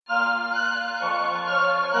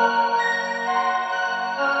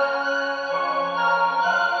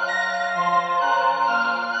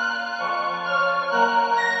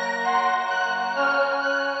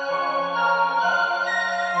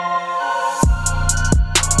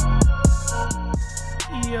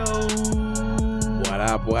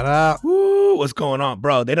up? What up? Woo, what's going on,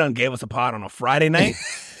 bro? They done gave us a pod on a Friday night.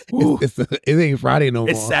 It ain't Friday no more.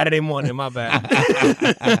 It's Saturday morning, my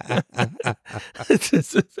bad.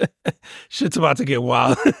 Shit's about to get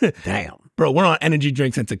wild. Damn. Bro, we're on energy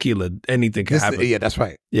drinks and tequila. Anything can happen. Yeah, that's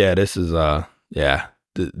right. Yeah, this is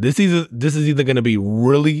This is either gonna be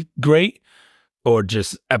really great or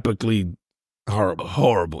just epically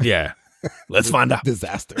horrible. Yeah. Let's find out.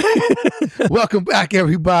 Disaster. Welcome back,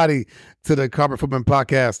 everybody, to the Carpet Footman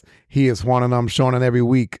Podcast. He is Juan and I'm Sean, and every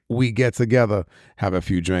week we get together, have a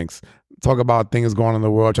few drinks, talk about things going on in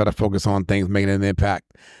the world, try to focus on things making an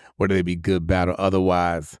impact, whether they be good, bad, or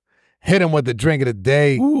otherwise. Hit him with the drink of the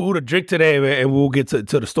day. Ooh, the drink today, man, and we'll get to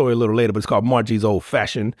the story a little later, but it's called Margie's Old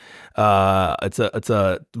Fashioned. It's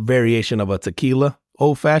a variation of a tequila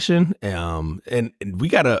old fashioned. And we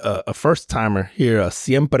got a first timer here, a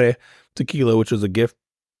Siempre tequila, which was a gift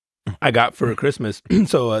I got for Christmas.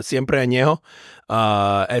 So Siempre Añejo.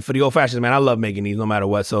 And for the old fashions, man, I love making these no matter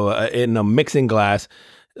what. So in a mixing glass,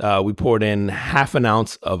 we poured in half an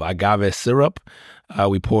ounce of agave syrup.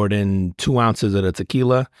 We poured in 2 ounces of the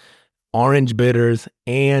tequila, orange bitters,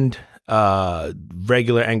 and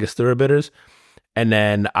regular Angostura bitters. And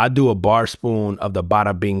then I do a bar spoon of the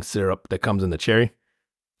bada bing syrup that comes in the cherry.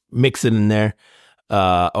 Mix it in there,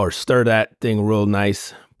 or stir that thing real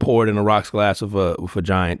nice. Pour it in a rocks glass with a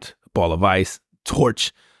giant ball of ice.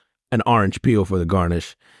 Torch an orange peel for the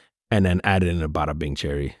garnish, and then add it in a bada bing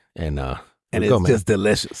cherry. And it's just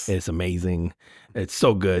delicious. It's amazing. It's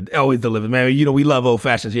so good. It always delivers, man. You know, we love old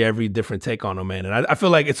fashions here. Every different take on them, man. And I feel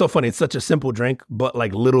like it's so funny. It's such a simple drink, but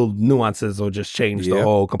like little nuances will just change the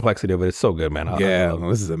whole complexity of it. It's so good, man.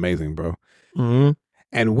 This is amazing, bro. Mm-hmm.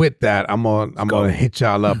 And with that, I'm gonna hit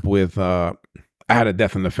y'all up with. I had a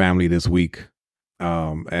death in the family this week,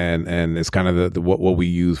 and it's kind of the what we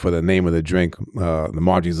use for the name of the drink, the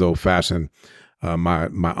Margie's Old Fashioned. My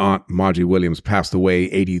aunt Margie Williams passed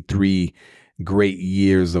away, 83 great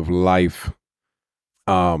years of life.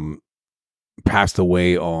 Passed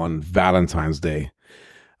away on Valentine's Day.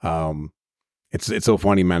 It's so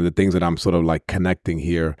funny, man. The things that I'm sort of like connecting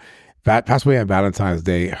here. Passed away on Valentine's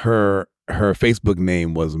Day. Her Facebook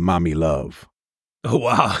name was Mommy Love. Oh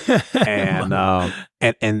wow!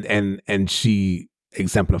 and she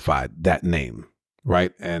exemplified that name,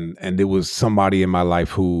 right? And there was somebody in my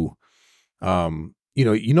life who, you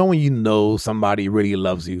know when you know somebody really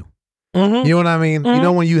loves you. Mm-hmm. You know what I mean? Mm-hmm. You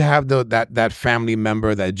know when you have that family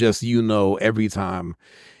member that just every time,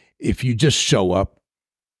 if you just show up,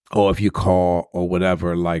 or if you call or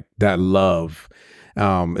whatever, like that love.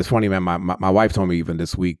 It's funny, man. My wife told me even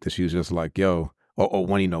this week that she was just like, yo, or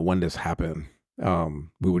when this happened,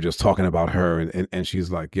 we were just talking about her, and she's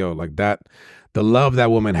like, yo, like that, the love that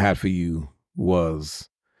woman had for you was,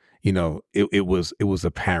 it was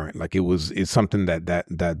apparent. Like it's something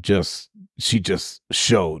that just she just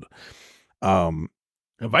showed. And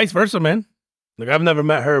vice versa, man. Like I've never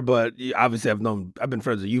met her, but obviously I've been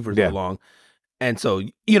friends with you for so long. And so,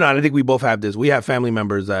 I think we both have this. We have family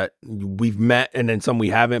members that we've met and then some we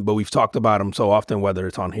haven't, but we've talked about them so often, whether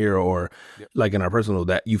it's on here or like in our personal,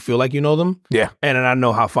 that you feel like you know them. Yeah. And then I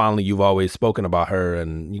know how fondly you've always spoken about her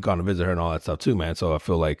and you've gone to visit her and all that stuff too, man. So I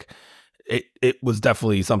feel like it was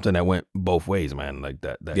definitely something that went both ways, man. Like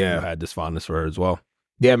that you had this fondness for her as well.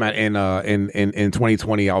 Yeah, man. And in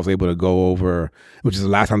 2020, I was able to go over, which is the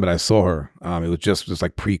last time that I saw her. It was just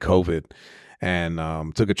like pre-COVID.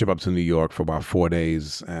 And took a trip up to New York for about 4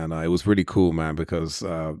 days, and it was really cool, man. Because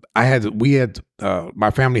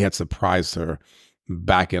my family had surprised her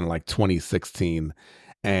back in like 2016,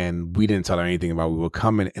 and we didn't tell her anything about. We were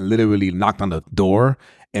coming and literally knocked on the door,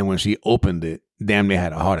 and when she opened it, damn near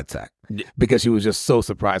had a heart attack because she was just so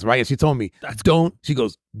surprised, right? And she told me, she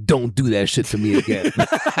goes, don't do that shit to me again.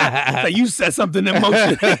 Like you said something in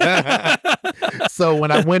motion. So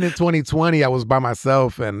when I went in 2020, I was by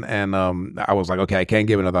myself, and I was like, okay, I can't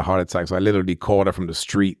give another heart attack. So I literally called her from the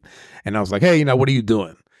street, and I was like, hey, what are you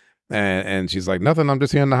doing? And she's like, nothing. I'm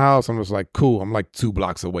just here in the house. I'm just like, cool. I'm like 2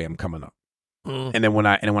 blocks away. I'm coming up. Mm. And then when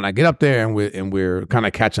I get up there and we're kind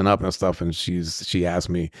of catching up and stuff, and she asked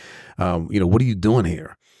me, what are you doing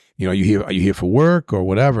here? Are you here for work or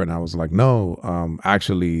whatever? And I was like, no,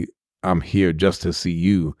 actually, I'm here just to see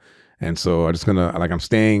you. And so I'm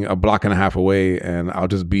staying a block and a half away, and I'll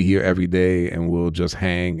just be here every day, and we'll just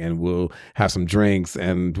hang and we'll have some drinks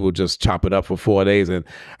and we'll just chop it up for 4 days. And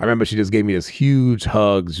I remember she just gave me this huge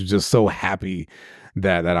hug. She was just so happy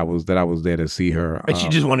that I was there to see her. And she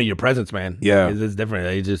just wanted your presence, man. Yeah. It's different.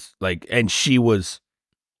 It just like, and she was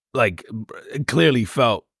like, clearly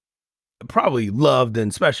felt probably loved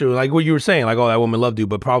and special, like what you were saying, like, oh, that woman loved you,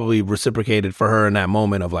 but probably reciprocated for her in that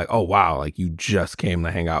moment of like, oh wow, like you just came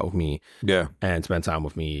to hang out with me, and spend time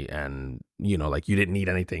with me, and like you didn't need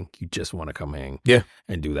anything, you just want to come hang,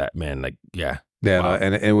 and do that, man. Like, wow.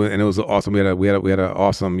 And it was awesome. We had an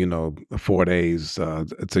awesome 4 days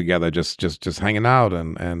together, just hanging out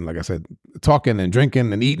and like I said, talking and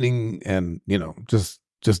drinking and eating and just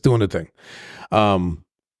doing the thing.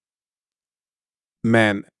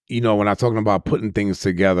 Man, when I'm talking about putting things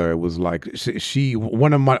together, it was like she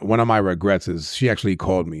one of my regrets is she actually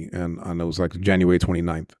called me, and it was like January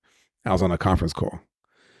 29th. I was on a conference call,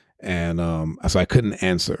 and so I couldn't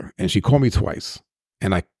answer, and she called me twice,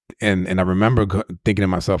 and I remember thinking to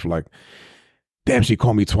myself like, damn, she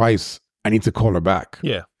called me twice. I need to call her back.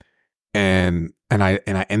 Yeah. And I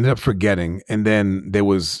ended up forgetting, and then there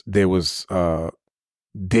was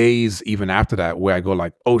days even after that where I go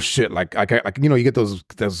like, oh shit, like you get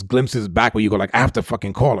those glimpses back where you go like, I have to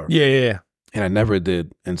fucking call her. Yeah. And I never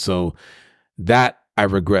did, and so that I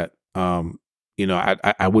regret.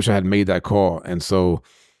 I wish I had made that call, and so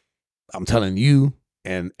I'm telling you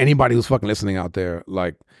and anybody who's fucking listening out there,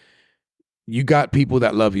 like, you got people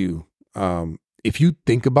that love you. If you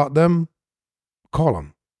think about them, call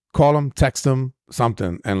them, text them,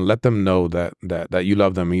 something, and let them know that you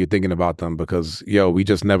love them and you're thinking about them, because we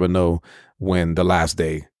just never know when the last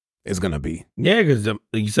day is gonna be. Yeah, because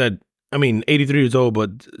you said, 83 years old, but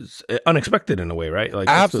it's unexpected in a way, right? Like,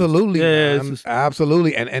 absolutely,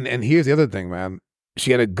 absolutely. And here's the other thing, man.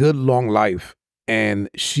 She had a good long life, and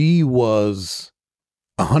she was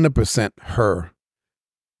 100% her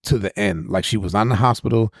to the end. Like, she was not in the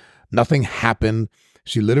hospital, nothing happened.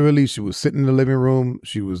 She was sitting in the living room.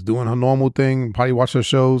 She was doing her normal thing, probably watched her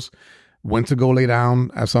shows, went to go lay down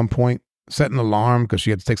at some point, set an alarm because she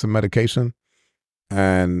had to take some medication.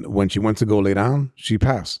 And when she went to go lay down, she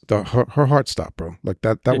passed. Her heart stopped, bro. Like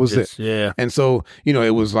that was it. Yeah. And so,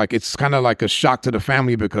 it was like, it's kind of like a shock to the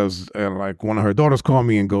family, because like one of her daughters called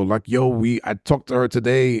me and go like, yo, I talked to her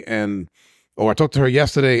today, or I talked to her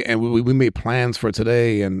yesterday, and we made plans for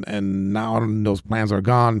today, and now those plans are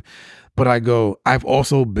gone. But I go, I've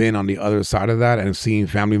also been on the other side of that and seen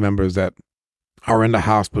family members that are in the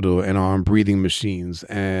hospital and are on breathing machines.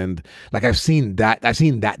 And like, I've seen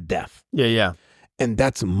that death. Yeah. And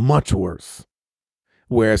that's much worse.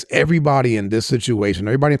 Whereas everybody in this situation,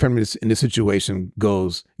 everybody in family in this situation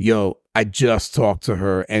goes, yo, I just talked to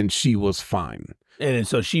her and she was fine. And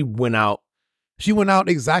so she went out. She went out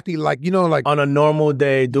exactly like on a normal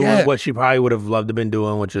day, doing what she probably would have loved to have been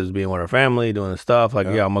doing, which is being with her family, doing the stuff. Like,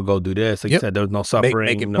 I'm going to go do this. Like you said, there was no suffering.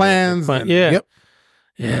 Making plans.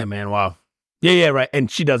 Yeah, man. Wow. Yeah, right. And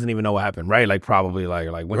she doesn't even know what happened, right? Like, probably like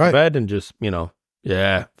went to bed and just,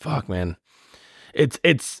 fuck, man.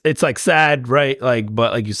 It's like sad, right? Like,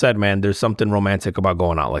 but like you said, man, there's something romantic about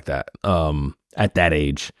going out like that. At that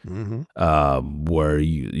age, where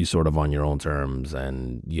you sort of on your own terms,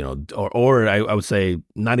 and or I would say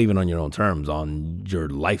not even on your own terms, on your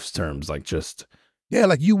life's terms, like just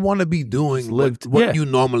like you want to be doing what you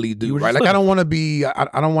normally do, right? Like, I don't want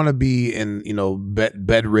to be in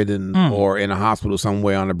bedridden or in a hospital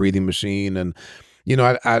somewhere on a breathing machine, and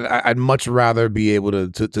I'd much rather be able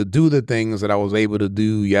to do the things that I was able to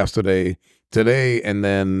do yesterday, today, and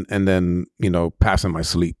then passing my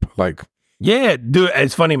sleep, like. Yeah, dude,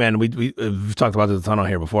 it's funny, man. We've talked about this a ton on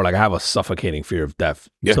here before. Like, I have a suffocating fear of death.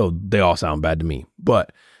 Yeah. So they all sound bad to me.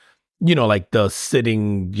 But, like the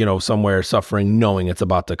sitting, somewhere suffering, knowing it's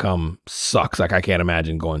about to come sucks. Like, I can't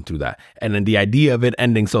imagine going through that. And then the idea of it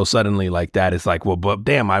ending so suddenly like that is like, well, but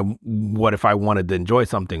damn, what if I wanted to enjoy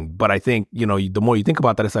something? But I think, the more you think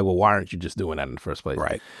about that, it's like, well, why aren't you just doing that in the first place?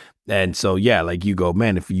 Right. And so, yeah, like you go,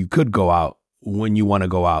 man, if you could go out when you want to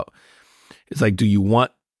go out, it's like, do you want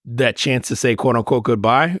that chance to say quote unquote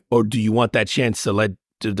goodbye, or do you want that chance to let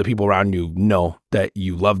the people around you know that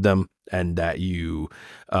you love them and that you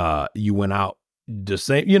went out just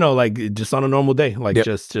saying, like just on a normal day, like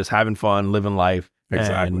just having fun, living life.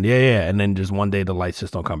 Exactly. And and then just one day the lights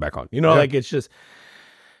just don't come back on, like it's just,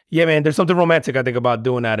 man, there's something romantic, I think, about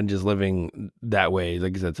doing that and just living that way,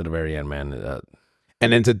 like you said, to the very end, man.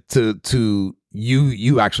 And then to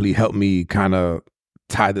you actually helped me kind of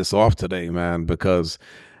tie this off today, man, because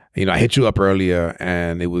I hit you up earlier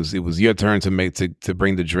and it was your turn to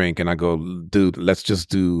bring the drink, and I go, dude, let's just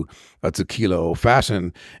do a tequila old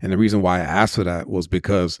fashioned. And the reason why I asked for that was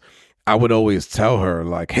because I would always tell her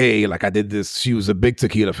like, hey, like I did this. She was a big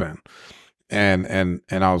tequila fan, and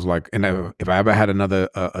I was like, and if I ever had another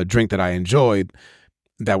a drink that I enjoyed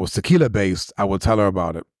that was tequila based, I would tell her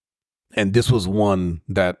about it. And this was one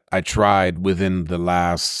that I tried within the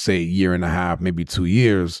last, say, year and a half, maybe 2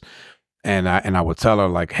 years. And I would tell her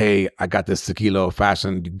like, hey, I got this tequila old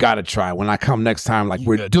fashioned. You gotta try. When I come next time, like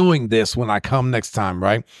we're doing this when I come next time,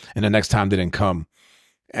 right? And the next time didn't come.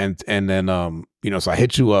 And then so I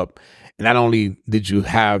hit you up. And not only did you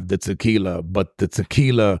have the tequila, but the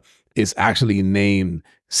tequila is actually named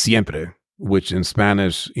siempre, which in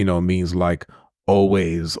Spanish, means like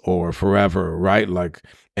always or forever, right? Like,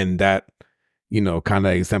 and that, kind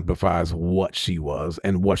of exemplifies what she was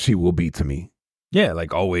and what she will be to me. Yeah,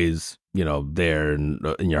 like always, there in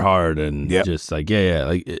your heart and just like,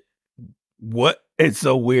 like it's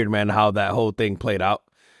so weird, man, how that whole thing played out.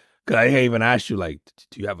 Because I even asked you, like,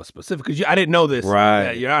 do you have a specific? Because I didn't know this.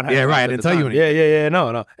 Right. You're not. Yeah, right. I didn't tell you anything. Yeah.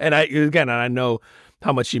 No. And I know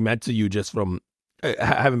how much she meant to you just from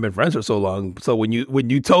having been friends for so long. So when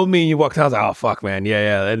you told me and you walked out, I was like, oh, fuck, man.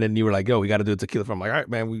 Yeah. And then you were like, yo, we got to do a tequila for her. I'm like, all right,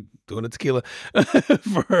 man, we doing a tequila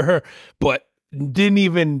for her. But didn't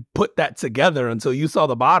even put that together until you saw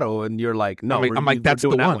the bottle and you're like, no. I'm like, that's the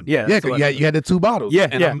one. Yeah. You had the two bottles. Yeah.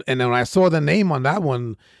 And then when I saw the name on that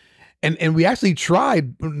one, and we actually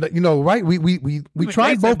tried, right? We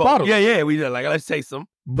tried both bottles. Yeah. We did like, let's taste them.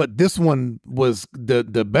 But this one was the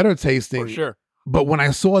better tasting. For sure. But when I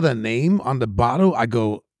saw the name on the bottle, I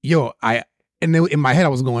go, yo, and then in my head I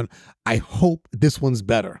was going, I hope this one's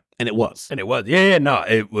better. And it was. Yeah. No,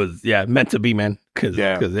 it was. Yeah, meant to be, man. Because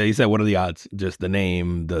he said, what are the odds? Just the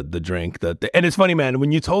name, the drink, and it's funny, man.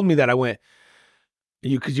 When you told me that, I went,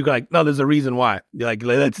 because you go like, no, there's a reason why. You're like,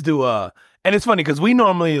 let's do and it's funny because we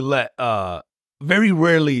normally let very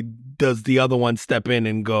rarely does the other one step in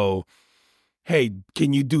and go, hey,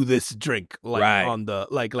 can you do this drink on the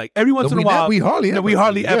like every once in a while we hardly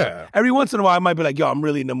ever. Every once in a while I might be like, yo, I'm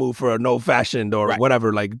really in the mood for an old fashioned or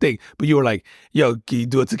whatever like thing. But you were like, yo, can you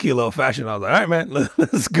do a tequila old fashioned? I was like, all right, man,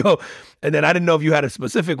 let's go. And then I didn't know if you had a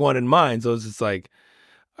specific one in mind, so it's just like,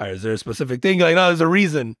 all right, is there a specific thing? You're like, no, there's a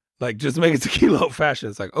reason. Like, just make it tequila old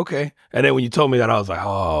fashioned. It's like, okay. And then when you told me that, I was like,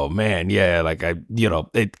 oh man, yeah. Like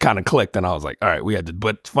it kind of clicked, and I was like, all right, we had to.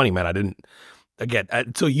 But it's funny, man. I didn't again.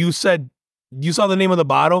 So you said you saw the name of the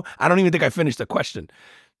bottle. I don't even think I finished the question.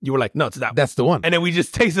 You were like, no, it's that. That's the one. And then we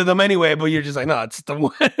just tasted them anyway. But you're just like, no, it's the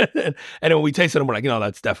one. And then when we tasted them, we're like,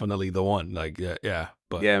 that's definitely the one. Like, yeah.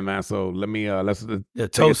 But yeah, man. So let me let's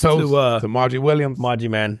toast to Margie Williams. Margie,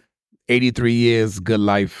 man. 83 years, good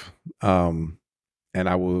life. And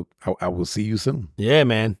I will see you soon. Yeah,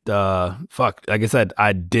 man. Fuck. Like I said,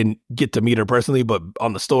 I didn't get to meet her personally, but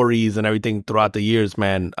on the stories and everything throughout the years,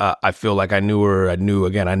 man, I feel like I knew her. I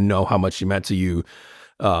know how much she meant to you.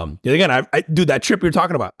 Again, I dude, that trip you're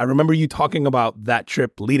talking about, I remember you talking about that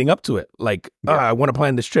trip leading up to it. Like, I want to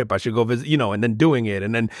plan this trip. I should go visit, and then doing it.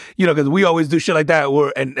 And then, because we always do shit like that.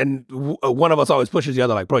 And one of us always pushes the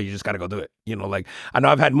other, like, bro, you just got to go do it. Like, I know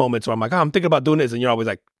I've had moments where I'm like, I'm thinking about doing this. And you're always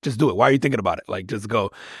like, just do it. Why are you thinking about it? Like, just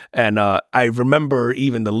go. And I remember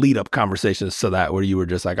even the lead up conversations to that where you were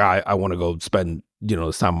just like, I want to go spend,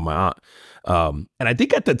 this time with my aunt. And I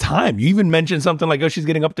think at the time you even mentioned something like, oh, she's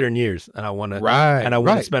getting up there in years and I want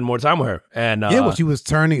to spend more time with her. And well, she was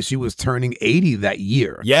turning 80 that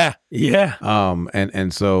year. Yeah.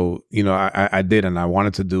 And so, I did, and I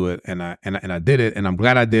wanted to do it, and I did it, and I'm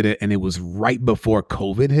glad I did it. And it was right before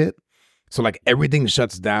COVID hit. So like everything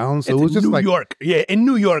shuts down. So it was just New like York. Yeah, in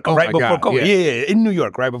New York, right before God, COVID. Yeah, in New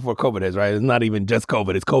York, right before COVID is, right? It's not even just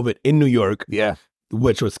COVID. It's COVID in New York. Yeah.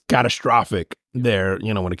 Which was catastrophic there,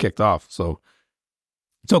 when it kicked off. So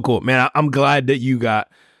cool, man. I'm glad that you got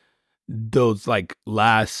those like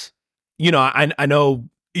last, I know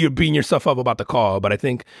you're beating yourself up about the call, but I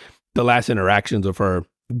think the last interactions of her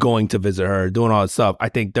going to visit her, doing all this stuff, I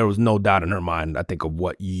think there was no doubt in her mind, I think, of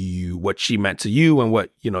what she meant to you and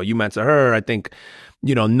what, you meant to her. I think,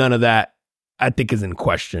 none of that, I think, is in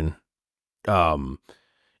question.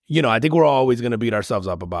 I think we're always going to beat ourselves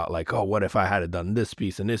up about like, oh, what if I had done this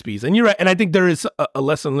piece and this piece? And you're right. And I think there is a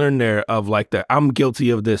lesson learned there of like I'm guilty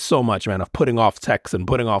of this so much, man, of putting off texts and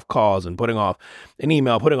putting off calls and putting off an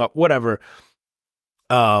email, putting off whatever,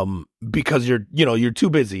 because you're too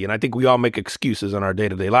busy. And I think we all make excuses in our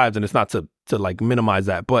day-to-day lives, and it's not to like minimize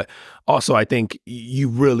that. But also I think you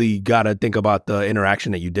really got to think about the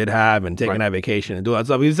interaction that you did have and taking that vacation and doing that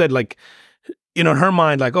stuff. You said like, in her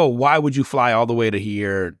mind, like, oh, why would you fly all the way to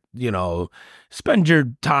here, spend your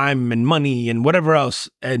time and money and whatever else.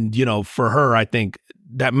 And, for her, I think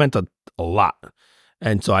that meant a lot.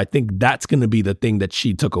 And so I think that's going to be the thing that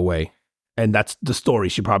she took away. And that's the story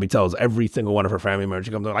she probably tells every single one of her family members.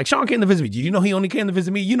 She comes over like, Sean came to visit me. Did you know he only came to visit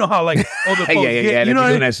me? You know how like older folks yeah, you know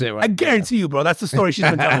doing that shit, right? I guarantee you, bro, that's the story she's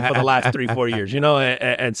been telling for the last 3-4 years,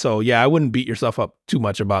 And so, yeah, I wouldn't beat yourself up too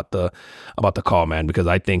much about the call, man, because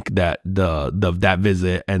I think that that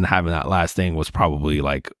visit and having that last thing was probably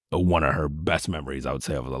like one of her best memories, I would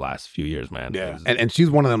say, over the last few years, man. Yeah, and she's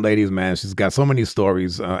one of them ladies, man. She's got so many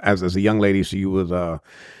stories. As a young lady, she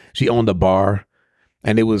owned a bar,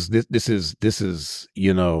 and it was this is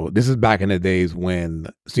back in the days when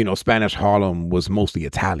Spanish Harlem was mostly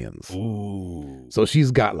Italians. Ooh. So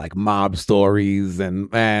she's got like mob stories,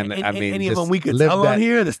 and I mean, any of them we could tell on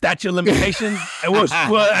here. The statute of limitations. Well,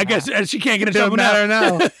 I guess she can't get in trouble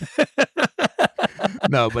now.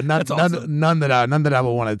 No, but none that I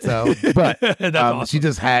would want to tell. But awesome. She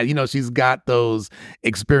just had, she's got those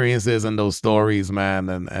experiences and those stories, man,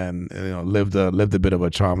 and lived a bit of a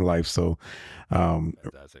charmed life. So,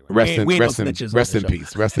 rest in peace.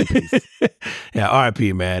 Yeah,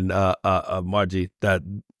 R.I.P. man, Margie. That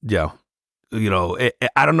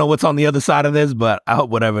I don't know what's on the other side of this, but I hope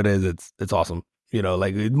whatever it is, it's awesome.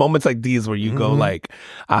 Like moments like these where you go like,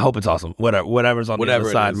 I hope it's awesome. Whatever's on the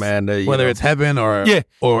other side, man. Whether it's heaven or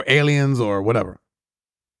aliens or whatever.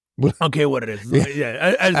 I don't care what it is.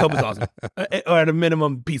 Yeah, I just hope it's awesome. Or at a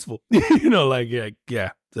minimum, peaceful. What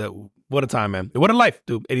a time, man. What a life,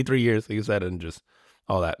 dude. 83 years, like you said, and just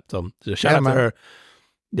all that. So just shout out to her.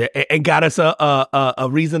 Yeah, and got us a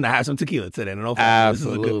reason to have some tequila today.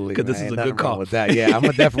 Absolutely, because this is a good call. With that. Yeah, I'm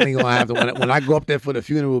definitely gonna have to when I go up there for the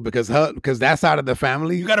funeral because that side of the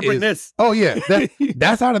family. You got to bring this. Oh yeah,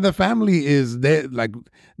 that side of the family is they're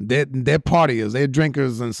partiers, they're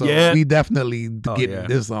drinkers, and so we definitely get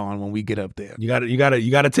this on when we get up there. You got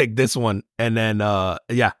to take this one and then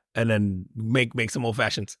make some old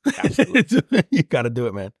fashions. Absolutely, you got to do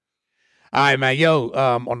it, man. All right, man. Yo,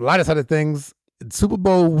 on the lighter side of things. Super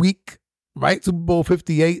Bowl week, right? Super Bowl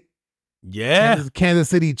 58. Yeah. Kansas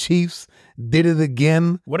City Chiefs did it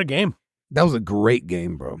again. What a game. That was a great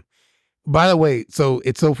game, bro. By the way, so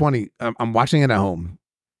it's so funny. I'm watching it at home,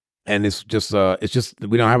 and it's just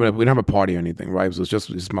we don't have a party or anything, right? So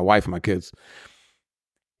it's my wife and my kids.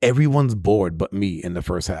 Everyone's bored but me in the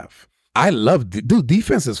first half. I love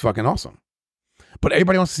defense is fucking awesome, but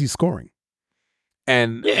everybody wants to see scoring.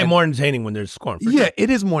 And more entertaining when there's scoring. Yeah, sure.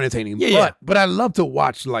 It is more entertaining. But I love to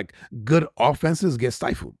watch like good offenses get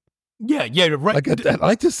stifled. Yeah, right. I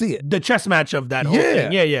like to see it. The chess match of that whole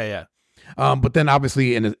thing. Yeah. But then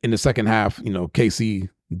obviously in the second half, KC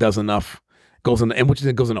does enough, goes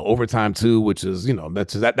into overtime too, which is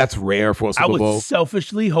that's rare for a Super Bowl. I was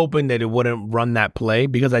selfishly hoping that it wouldn't run that play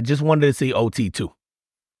because I just wanted to see OT too.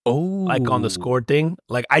 Oh, like on the score thing.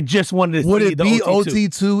 Like I just wanted to Would see it be OT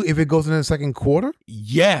too if it goes in the second quarter?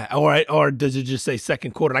 Yeah, or does it just say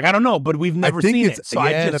second quarter? Like I don't know, but we've never seen it, so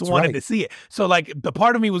I just wanted to see it. So like the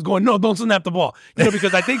part of me was going, no, don't snap the ball,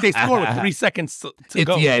 because I think they score with 3 seconds to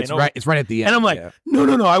go. Yeah, it's right at the end. And I'm like,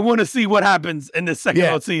 no, I want to see what happens in the second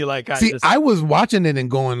OT. Like I was watching it and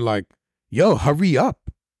going like, yo, hurry up.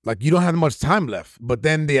 Like, you don't have much time left. But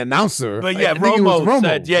then the announcer... But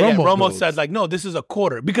Romo said, like, no, this is a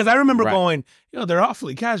quarter. Because I remember going, they're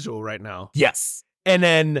awfully casual right now. Yes. And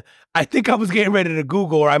then I think I was getting ready to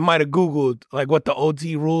Google, or I might have Googled, like, what the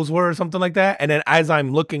OT rules were or something like that. And then as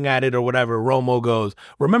I'm looking at it or whatever, Romo goes,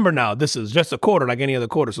 remember now, this is just a quarter like any other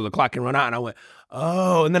quarter, so the clock can run out. And I went,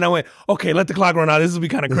 oh. And then I went, okay, let the clock run out. This will be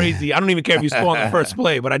kind of crazy. I don't even care if you score on the first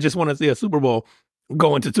play, but I just want to see a Super Bowl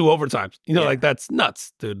go into 2 overtimes. Like that's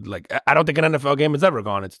nuts, dude. Like I don't think an NFL game has ever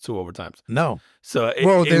gone into 2 overtimes. No. So it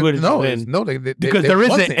would because there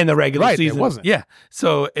isn't in the regular season. There wasn't. Yeah.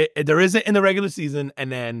 So there isn't in the regular season,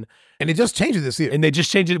 and it just changed it this year. And they just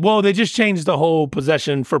changed it. Well, they just changed the whole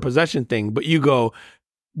possession for possession thing. But you go,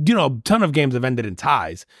 a ton of games have ended in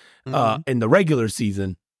ties in the regular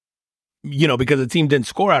season. Because the team didn't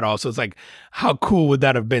score at all. So it's like, how cool would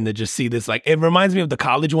that have been to just see this? Like, it reminds me of the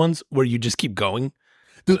college ones where you just keep going.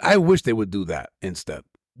 Dude, I wish they would do that instead.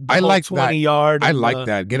 I like 20 yards. I like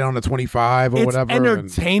that. Get on the 25 or whatever. It's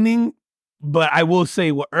entertaining, but I will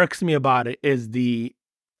say what irks me about it is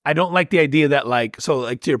I don't like the idea that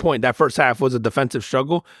to your point, that first half was a defensive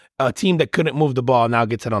struggle. A team that couldn't move the ball now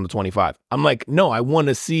gets it on the 25. I'm like, no, I want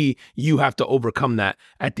to see you have to overcome that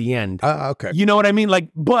at the end. Okay. You know what I mean? Like,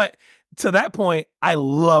 but to that point, I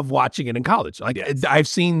love watching it in college. Like I've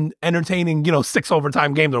seen entertaining, 6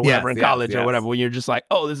 overtime games or whatever in college or whatever, when you're just like,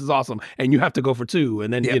 oh, this is awesome. And you have to go for 2.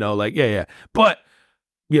 And then, But,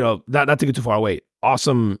 not to get too far away.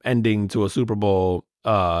 Awesome ending to a Super Bowl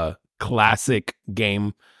classic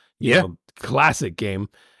game. Classic game.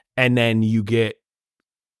 And then you get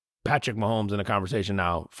Patrick Mahomes in a conversation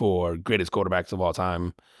now for greatest quarterbacks of all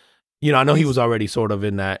time. I know he was already sort of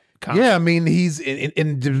in that. Yeah, I mean, he's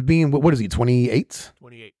in being, what is he, 28?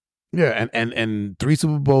 28. Yeah, and 3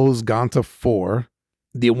 Super Bowls, gone to 4.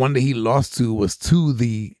 The one that he lost to was to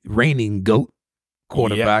the reigning GOAT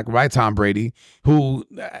quarterback, right? Tom Brady, who,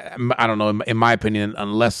 I don't know, in my opinion,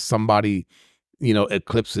 unless somebody,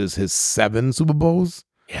 eclipses his 7 Super Bowls.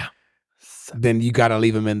 Yeah. Then you got to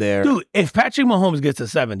leave him in there. Dude, if Patrick Mahomes gets to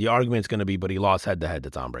 7, the argument's going to be, but he lost head-to-head to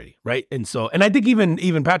Tom Brady, right? And I think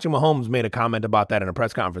even Patrick Mahomes made a comment about that in a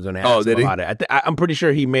press conference when they asked him about it. I'm pretty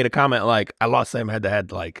sure he made a comment like, I lost to him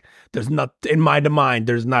head-to-head. Like, there's not, in my mind,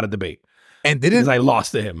 there's not a debate. And because I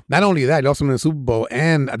lost to him. Not only that, he lost him in the Super Bowl,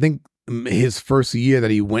 and I think his first year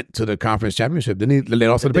that he went to the conference championship, they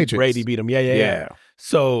lost to the Patriots. Brady beat him. Yeah.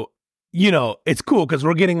 So, it's cool because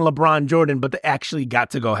we're getting LeBron Jordan, but they actually got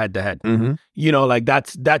to go head to head. Like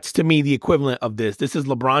that's to me the equivalent of this. This is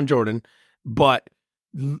LeBron Jordan, but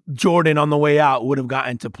Jordan on the way out would have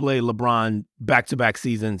gotten to play LeBron back-to-back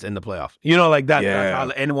seasons in the playoffs. That's how,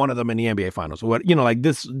 and one of them in the NBA finals.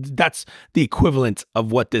 That's the equivalent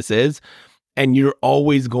of what this is. And you're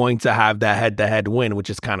always going to have that head-to-head win, which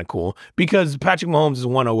is kind of cool because Patrick Mahomes is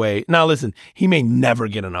one away. Now, listen, he may never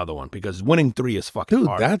get another one because winning 3 is fucking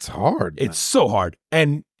hard. Dude, that's hard. It's so hard.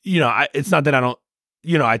 And, it's not that I don't,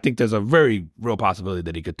 I think there's a very real possibility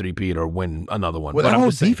that he could three-peat or win another one. Well, that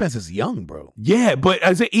whole defense is young, bro. Yeah, but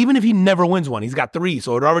I say even if he never wins one, he's got 3.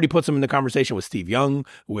 So it already puts him in the conversation with Steve Young,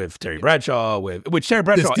 with Terry Bradshaw, which Terry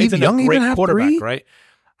Bradshaw isn't a great quarterback, 3? right?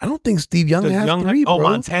 I don't think Steve Young has 3, bro.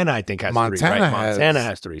 Montana, I think, has 3, right? Montana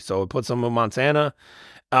has 3. So it puts him in Montana.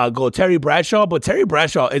 Go Terry Bradshaw, but Terry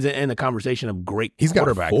Bradshaw isn't in the conversation of great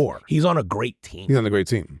quarterbacks. Got 4. He's on a great team. He's on a great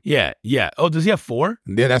team. Yeah. Oh, does he have 4?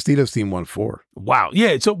 Yeah, that Steelers team won 4. Wow.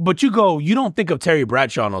 Yeah, so, but you don't think of Terry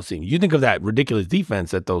Bradshaw on those teams. You think of that ridiculous defense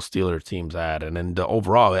that those Steelers teams had, and then the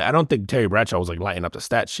overall, I don't think Terry Bradshaw was like lighting up the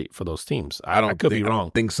stat sheet for those teams. I could be wrong. I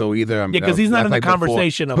don't think so either. Because he's not in the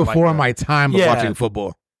conversation before my time of watching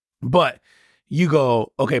football. But you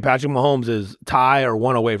go, okay, Patrick Mahomes is tie or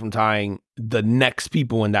 1 away from tying the next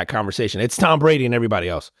people in that conversation. It's Tom Brady and everybody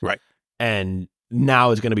else. Right. And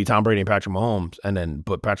now it's going to be Tom Brady and Patrick Mahomes.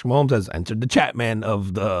 But Patrick Mahomes has entered the chat, man,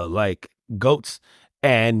 of the GOATs.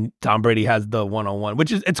 And Tom Brady has the 1-on-1,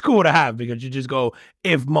 which it's cool to have because you just go,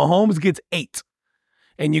 if Mahomes gets 8,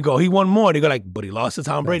 and you go, he won more. They go like, but he lost to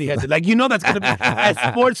Tom Brady. That's going to be, as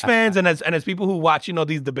sports fans and as people who watch,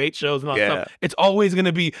 these debate shows and all that stuff, it's always going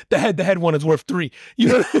to be the head-to-head one is worth 3.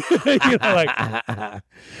 And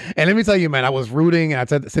let me tell you, man, I was rooting,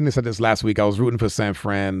 and Cindy said this last week, I was rooting for San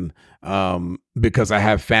Fran because I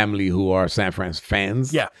have family who are San Fran's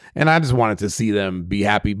fans. Yeah. And I just wanted to see them be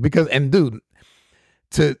happy because, and dude,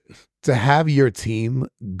 to have your team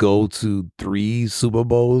go to 3 Super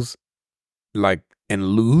Bowls, and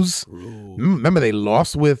lose. Ooh. Remember, they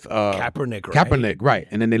lost with Kaepernick, right? Kaepernick, right.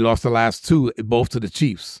 And then they lost the last 2, both to the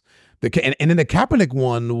Chiefs. And then the Kaepernick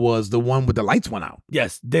one was the one with the lights went out.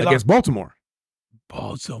 Yes. They against Baltimore.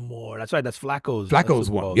 That's right. That's Flacco's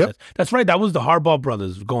one. Yep. That's right. That was the Harbaugh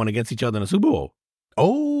brothers going against each other in the Super Bowl.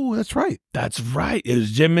 Oh, that's right. That's right. It was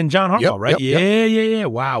Jim and John Harbaugh, right? Yeah.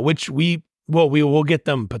 Wow. Which we will get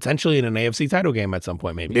them potentially in an AFC title game at some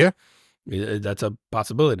point, maybe. Yeah. That's a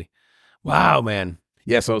possibility. Wow, man.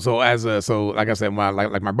 Yeah, so like I said, my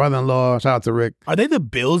brother-in-law, shout out to Rick. Are they the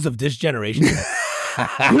Bills of this generation? You know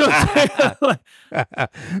what I'm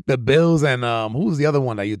saying? The Bills and who was the other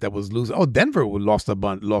one that was losing? Oh, Denver lost a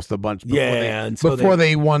bunch. Before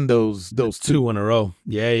they won those 2 in a row.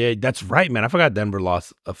 Yeah, that's right, man. I forgot Denver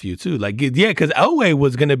lost a few too. Because Elway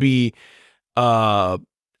was gonna be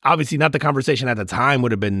obviously not the conversation at the time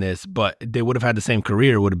would have been this, but they would have had the same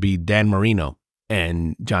career. Would be Dan Marino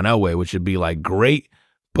and John Elway, which would be great,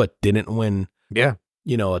 but didn't win. Yeah,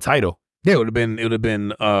 a title. Yeah, it would have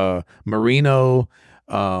been Marino,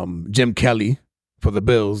 Jim Kelly for the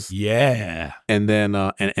Bills. Yeah, and then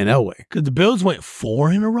and Elway, because the Bills went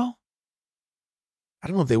 4 in a row. I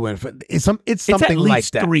don't know if they went. It's something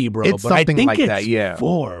like that. 3, bro. It's something like that. Yeah,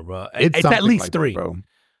 4, bro. It's at least 3, bro.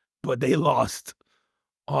 But they lost,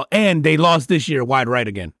 and they lost this year wide right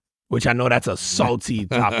again. Which I know that's a salty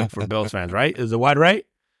topic for Bills fans, right? Is it wide right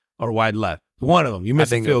or wide left? One of them. You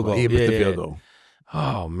missed the field goal. He missed the field goal.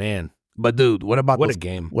 Oh, man. But, dude, what about a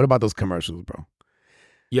game? What about those commercials, bro?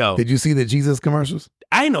 Yo. Did you see the Jesus commercials?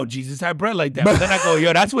 I know Jesus had bread like that. But then I go,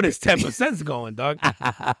 yo, that's what his 10%'s going, dog.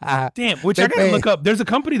 Damn, which I got to look up. There's a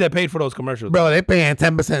company that paid for those commercials. Bro, they're paying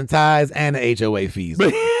 10% tithes and the HOA fees.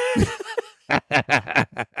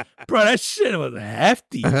 Bro, that shit was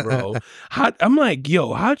hefty, bro. I'm like,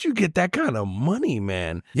 yo, how'd you get that kind of money,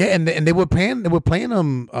 man? Yeah, and they were playing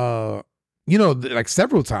them,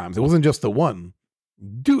 several times. It wasn't just the one.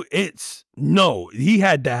 Dude, he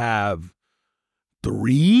had to have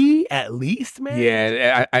 3 at least, man.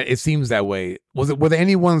 Yeah, it seems that way. Were there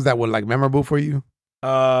any ones that were memorable for you?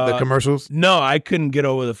 The commercials? No, I couldn't get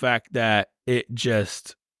over the fact that I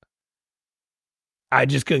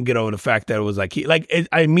just couldn't get over the fact that it was like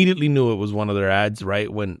I immediately knew it was one of their ads, right?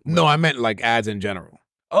 No, I meant like ads in general.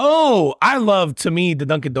 Oh, I love, to me, the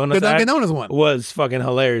Dunkin' Donuts. The Dunkin' Donuts one was fucking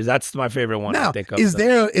hilarious. That's my favorite one. Now, I think of. Is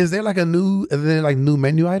there like new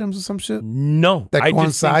menu items or some shit? No, that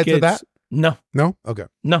coincides with that. No, okay,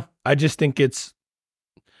 no. I just think it's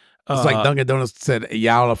like Dunkin' Donuts said,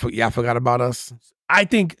 y'all forgot about us. I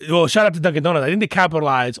think, well, shout out to Dunkin' Donuts. I think they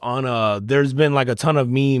capitalize on there's been like a ton of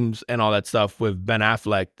memes and all that stuff with Ben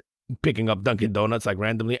Affleck picking up Dunkin' Donuts like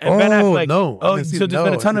randomly. And Ben Affleck, so there's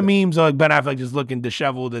been a ton of memes of like Ben Affleck just looking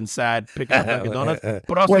disheveled and sad picking up Dunkin' Donuts.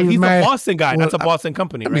 But also, he's a Boston guy. That's a Boston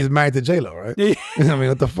company, right? He's married to J-Lo, right? I mean,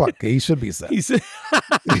 what the fuck? He should be sad. You see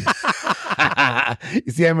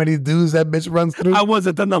how many dudes that bitch runs through? I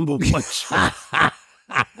wasn't the number one choice.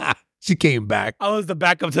 She came back. I was the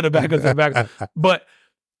backup to the backup to the backup. But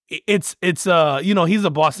it's he's a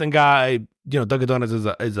Boston guy. Dunkin' Donuts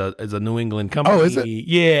is a New England company. Oh, is it?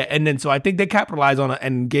 Yeah, and then so I think they capitalized on it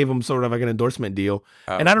and gave him sort of like an endorsement deal.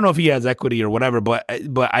 And I don't know if he has equity or whatever, but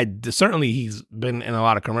certainly he's been in a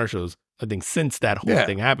lot of commercials, I think, since that whole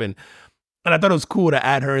thing happened. And I thought it was cool to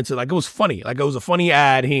add her into, like, it was funny. Like, it was a funny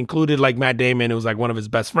ad. He included, like, Matt Damon. It was, like, one of his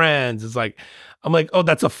best friends. It's like, I'm like, oh,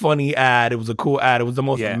 that's a funny ad. It was a cool ad. It was the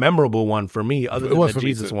most memorable one for me, other than the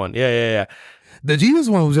Jesus one. Yeah. The Jesus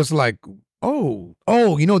one was just like, the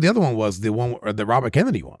other one was the Robert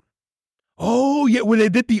Kennedy one. Oh, yeah, when they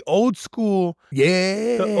did the old school.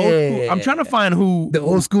 Yeah. The old school. I'm trying to find who. The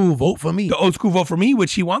old school vote for me. The old school vote for me,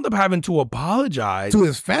 which he wound up having to apologize. To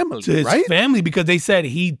his family, right? Because they said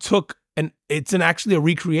he took, and it's actually a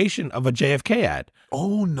recreation of a JFK ad.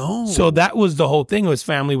 Oh, no. So that was the whole thing. His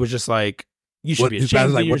family was just like, you should be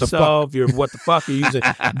ashamed of yourself. You're what the fuck are you using?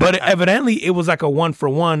 But evidently, it was like a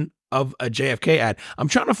 1-for-1 of a JFK ad. I'm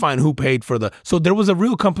trying to find who paid for so there was a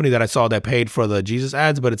real company that I saw that paid for the Jesus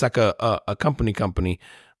ads, but it's like a company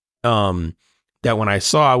that when I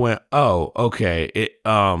saw, I went, oh, okay,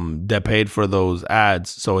 that paid for those ads.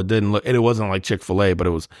 So it didn't look, it wasn't like Chick-fil-A, but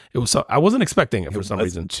it was so, I wasn't expecting it for some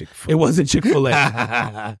reason. It wasn't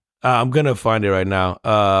Chick-fil-A. I'm gonna find it right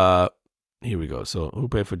now. Here we go. So who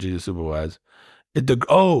paid for Jesus Super Bowl ads?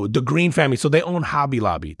 The Green family. So they own Hobby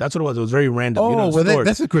Lobby. That's what it was. It was very random.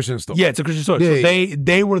 That's a Christian store. Yeah, it's a Christian store. Yeah, so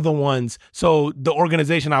they were the ones. So the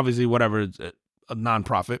organization, obviously, whatever, it's a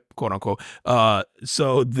nonprofit, quote unquote.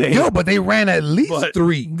 So they. Yo, but they ran at least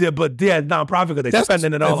 3. Yeah, but nonprofit because they're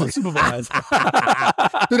spending it all on Super Bowl ads.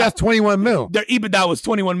 Dude, that's 21 mil. Their EBITDA was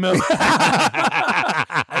 21 mil.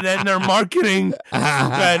 And then their marketing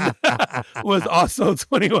spend was also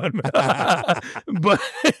 21 mil. But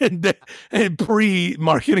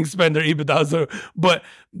pre-marketing spend, their EBITDA was,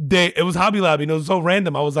 it was Hobby Lobby, and it was so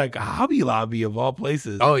random. I was like, Hobby Lobby of all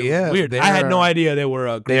places. Oh, yeah. Weird. I had no idea they were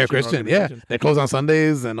a Christian. They're Christian, yeah. They close on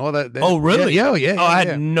Sundays and all that. Oh, really? Yeah. Oh, I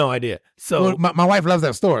had no idea. So my wife loves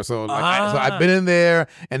that store. So so I've been in there,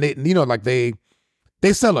 and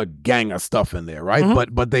they sell a gang of stuff in there, right?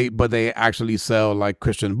 Mm-hmm. But they actually sell like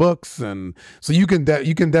Christian books, and so you can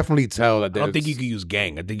definitely tell that. I don't think you can use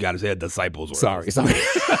gang. I think you got to say disciples. Sorry.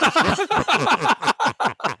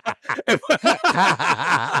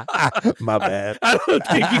 My bad. I don't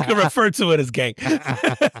think you can refer to it as gang.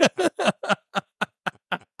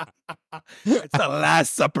 It's the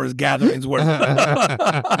Last Supper's gatherings worth.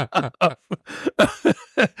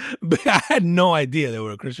 But I had no idea they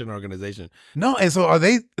were a Christian organization. No, and so are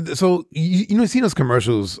they? So you see those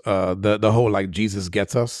commercials? The whole like Jesus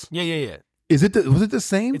gets us. Yeah. Was it the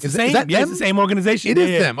same? It's the same. It's the same organization. It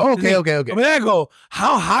is them. Oh, okay. I mean, I go,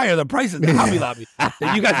 how high are the prices at Hobby Lobby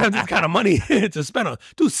that you guys have this kind of money to spend on?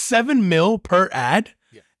 Dude, $7 million per ad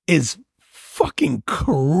is fucking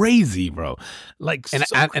crazy, bro. Like, and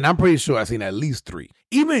I'm pretty sure I've seen at least 3.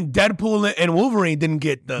 Even Deadpool and Wolverine didn't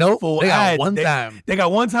get the full ad. They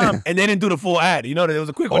got one time, and they didn't do the full ad. You know, it was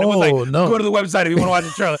a quick one. It was like, go to the website if you want to watch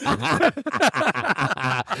the trailer.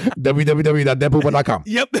 www.deadpool.com.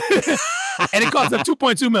 Yep. And it cost them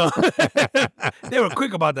 $2.2 million. They were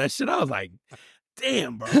quick about that shit. I was like,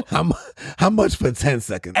 damn, bro. How much for 10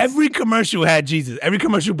 seconds? Every commercial had Jesus. Every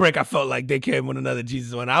commercial break, I felt like they came with another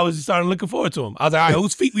Jesus one. I was just starting looking forward to him. I was like, all right,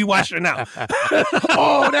 whose feet we washing now?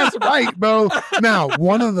 Oh, that's right, bro. Now,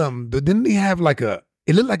 one of them, didn't he have like it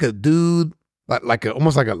looked like a dude,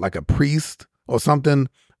 almost like a priest or something,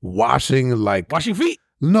 washing feet?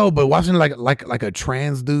 No, but washing like a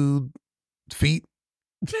trans dude feet.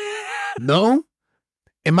 No?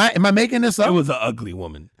 Am I making this up? It was an ugly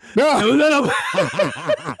woman. No.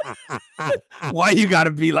 Why you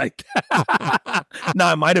gotta be like that?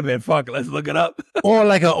 No, it might have been. Fuck, let's look it up. or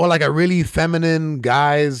like a really feminine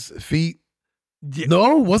guy's feet. Yeah.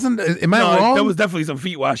 No, wasn't. Am I wrong? There was definitely some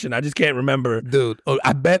feet washing. I just can't remember. Dude. Oh,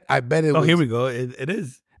 I bet it was. Oh, here we go. It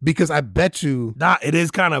is. Because I bet you. Nah, it is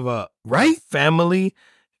kind of a right family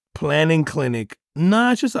planning clinic.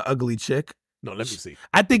 Nah, it's just an ugly chick. No, let me see.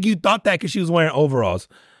 I think you thought that because she was wearing overalls.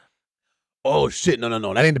 Oh shit! No.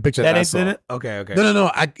 That ain't the picture that I saw. It? Okay.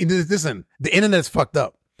 No. Listen, the internet's fucked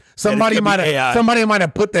up. Somebody might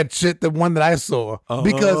have put that shit, the one that I saw,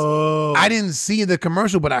 because I didn't see the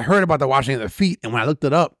commercial, but I heard about the washing of the feet, and when I looked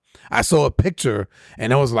it up, I saw a picture,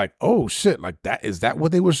 and I was like, "Oh shit! Like that is that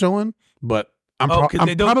what they were showing?" But I'm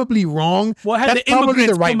probably wrong. Well, had the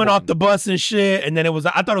immigrants coming off the bus and shit, and then I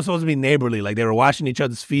thought it was supposed to be neighborly, like they were washing each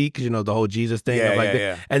other's feet because the whole Jesus thing.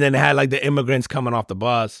 Yeah. And then they had like the immigrants coming off the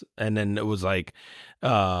bus, and then it was like,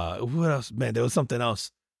 what else? Man, there was something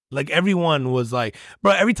else. Like everyone was like,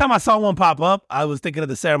 bro. Every time I saw one pop up, I was thinking of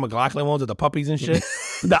the Sarah McLachlan ones with the puppies and shit.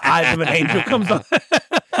 The eyes of an angel comes up.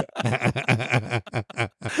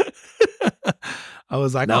 I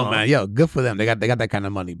was like, no, man, yo, good for them. They got that kind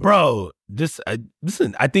of money, bro.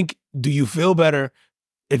 Listen, I think, do you feel better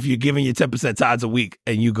if you're giving your 10% odds a week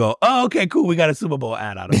and you go, oh, okay, cool, we got a Super Bowl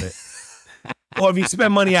ad out of it. Or if you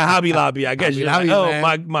spend money at Hobby Lobby, I guess you're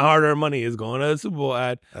like, my hard-earned money is going to a Super Bowl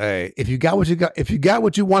ad. Hey, if you got what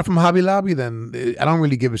you want from Hobby Lobby, then I don't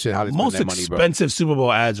really give a shit how they spend that money, bro. Most expensive Super Bowl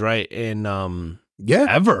ads, right? In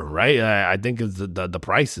ever, right? I think it's the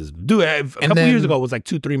prices. Dude, a couple years ago it was like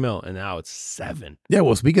 2-3 mil, and now it's 7. Yeah,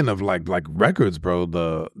 well, speaking of like records, bro,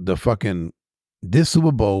 the fucking this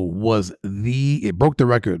Super Bowl it broke the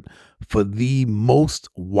record for the most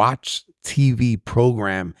watched TV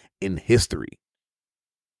program in history.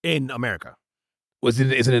 In America. Is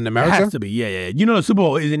it in America? It has to be, yeah. The Super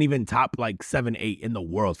Bowl isn't even top like 7, 8 in the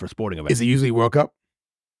world for sporting events. Is it usually World Cup?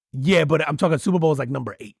 Yeah, but I'm talking Super Bowl is like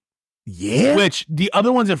number 8. Yeah. Which the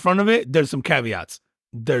other ones in front of it, there's some caveats.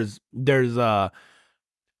 There's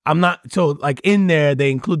I'm not, so like in there they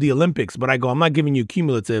include the Olympics, but I'm not giving you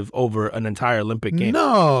cumulative over an entire Olympic game.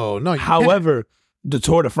 No. However, the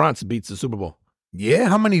Tour de France beats the Super Bowl. Yeah,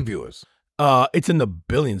 how many viewers? It's in the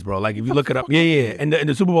billions, bro. Like if you look it up, yeah, and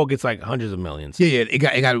the Super Bowl gets like hundreds of millions. Yeah.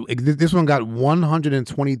 This one got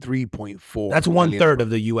 123.4. That's 1/3 of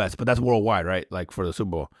the U.S., but that's worldwide, right? Like for the Super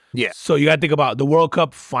Bowl. Yeah. So you got to think about the World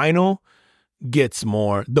Cup final gets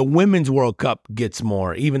more. The Women's World Cup gets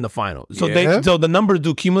more, even the final. So so the numbers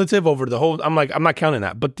do cumulative over the whole. I'm not counting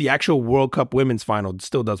that, but the actual World Cup Women's final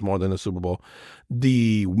still does more than the Super Bowl.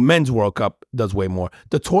 The Men's World Cup does way more.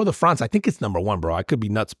 The Tour de France, I think it's number 1, bro. I could be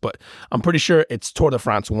nuts, but I'm pretty sure it's Tour de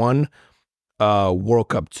France 1, World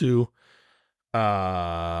Cup 2,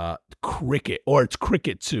 cricket, or it's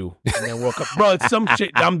cricket 2, and then World Cup. Bro, it's some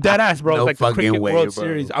shit. I'm dead ass, bro. No it's like the cricket way, World bro.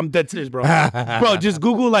 Series. I'm dead serious, bro. Bro, just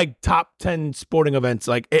Google like top 10 sporting events.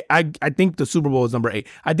 Like I think the Super Bowl is number 8.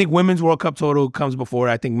 I think Women's World Cup total comes before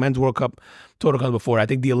it. I think Men's World Cup total comes before it. I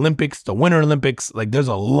think the Olympics, the Winter Olympics, like there's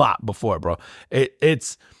a lot before it, bro.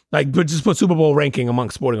 It's like, but just put Super Bowl ranking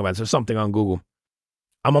among sporting events or something on Google.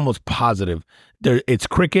 I'm almost positive it's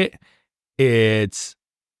cricket, it's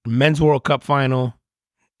Men's World Cup final,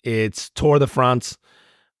 it's Tour de France.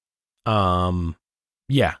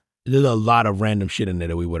 Yeah, there's a lot of random shit in there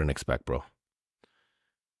that we wouldn't expect, bro.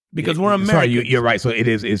 Because we're American. Sorry, you're right. So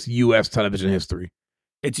it's U.S. television history.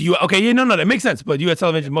 It's okay. Yeah, no, that makes sense. But U.S.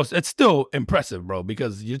 television, it's still impressive, bro.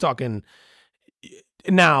 Because you're talking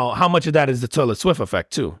now. How much of that is the Taylor Swift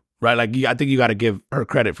effect too, right? Like I think you got to give her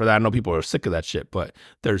credit for that. I know people are sick of that shit, but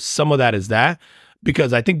there's some of that is that.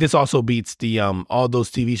 Because I think this also beats the all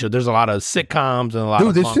those TV shows. There's a lot of sitcoms and a lot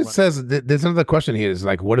of this shit says there's another question here. It's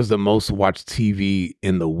like, what is the most watched TV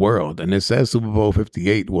in the world? And it says Super Bowl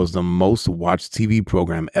 58 was the most watched TV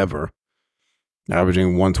program ever,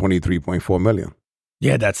 averaging 123.4 million.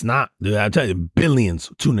 Yeah, that's not. Dude, I'm telling you,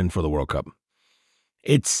 billions tune in for the World Cup.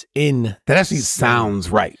 It's in. That actually sounds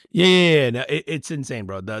right. Yeah. No, it's insane,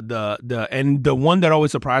 bro. And the one that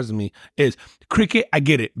always surprises me is cricket. I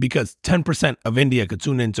get it because 10% of India could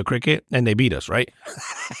tune into cricket and they beat us, right?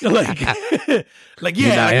 I'm not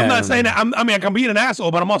saying that. I can be an asshole,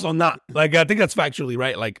 but I'm also not. Like, I think that's factually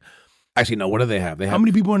right. Like, actually, no. What do they have? How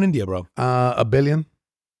many people in India, bro? 1 billion.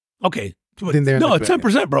 Okay. No,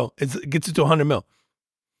 10%, bro. It gets it to 100 mil.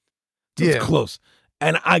 So it's close.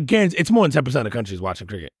 And I guarantee it's more than 10% of the country is watching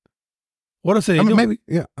cricket. What else are they doing? Maybe,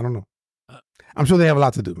 yeah, I don't know. I'm sure they have a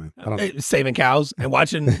lot to do, man. I don't know. Saving cows and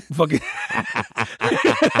watching fucking.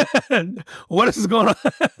 What else is going on?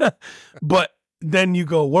 But then you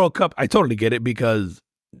go World Cup. I totally get it because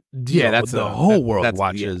that's the whole world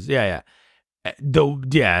watches. Yeah.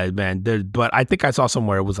 Man. But I think I saw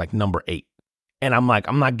somewhere it was like number 8 And I'm like,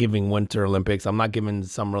 I'm not giving Winter Olympics. I'm not giving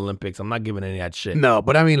Summer Olympics. I'm not giving any of that shit. No,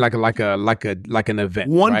 but I mean like an event.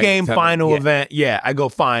 One right? game final event. Yeah, I go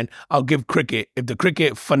fine. I'll give cricket. If the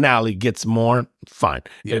cricket finale gets more, fine.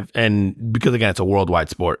 Yeah. And because again, it's a worldwide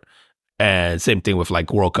sport. And same thing with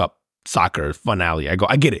like World Cup soccer finale.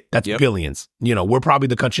 I get it. That's billions. You know, we're probably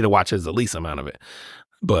the country that watches the least amount of it.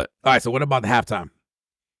 But all right, so what about the halftime?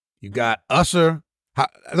 You got Usher. I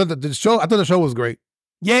thought the show was great.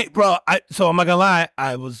 Yeah, bro. So I'm not gonna lie.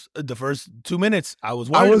 I was the first 2 minutes. I was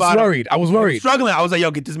worried. I was worried. Struggling. I was like,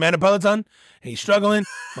 yo, get this man a Peloton. And he's struggling.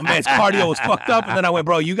 My man's cardio was fucked up. And then I went,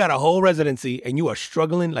 bro, you got a whole residency and you are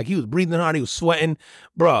struggling. Like he was breathing hard. He was sweating.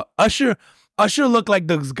 Bro, Usher looked like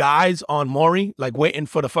those guys on Maury, like waiting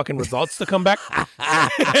for the fucking results to come back.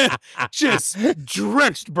 Just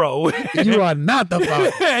drenched, bro. You are not the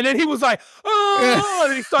fuck. And then he was like, oh,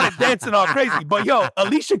 and then he started dancing all crazy. But yo,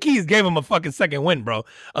 Alicia Keys gave him a fucking second win, bro.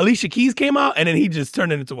 Alicia Keys came out and then he just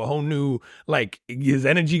turned it into a whole new, like his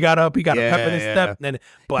energy got up. He got a pep in his step.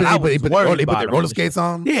 But I was worried he about put the roller skates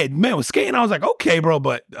on. Yeah, man was skating. I was like, okay, bro.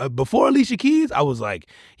 But before Alicia Keys, I was like,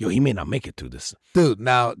 yo, he may not make it through this. Dude,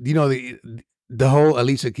 now, you know, the whole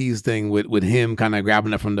Alicia Keys thing with him kind of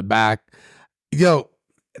grabbing it from the back. Yo,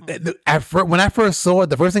 when I first saw it,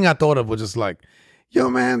 the first thing I thought of was just like, yo,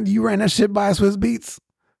 man, you ran that shit by Swiss Beats.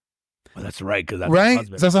 Well, that's right, because that's right? her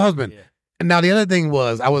husband. That's her husband. Yeah. And now the other thing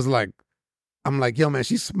was, I'm like, yo, man,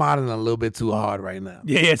 she's smiling a little bit too hard right now.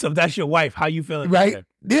 Yeah. So if that's your wife, how you feeling? Right?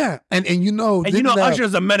 Yeah. And you know,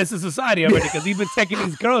 Usher's a menace to society already because he's been taking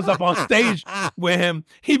these girls up on stage with him.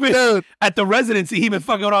 He been at the residency. He been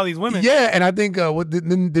fucking with all these women. Yeah, and I think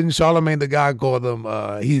didn't Charlemagne the God call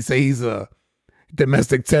them? He say he's a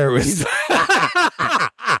domestic terrorist.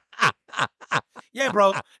 Yeah,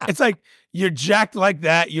 bro. It's like you're jacked like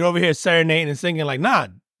that. You're over here serenading and singing like, nah.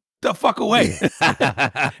 The fuck away.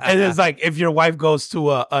 And it's like if your wife goes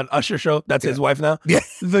to an Usher show, that's his wife now. Yeah.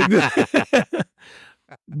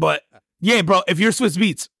 But yeah, bro, if you're Swiss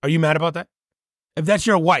Beats, are you mad about that? If that's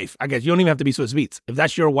your wife, I guess you don't even have to be Swiss Beats. If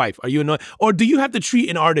that's your wife, are you annoyed? Or do you have to treat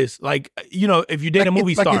an artist like, you know, if you date a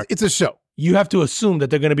movie star, it's a show. You have to assume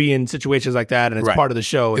that they're going to be in situations like that, and it's part of the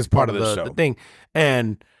show. It's part of the show. The thing.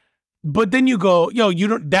 But then you go, yo,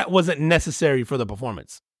 that wasn't necessary for the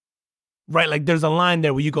performance. Right, like there's a line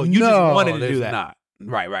there where you go, you just wanted to do that. Not.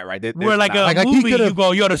 Right. Where like a movie, you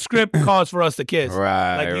go, yo, the script calls for us to kiss.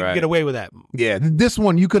 Right, like you can get away with that. Yeah, this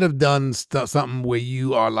one you could have done something where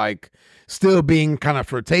you are like still being kind of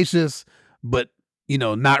flirtatious, but you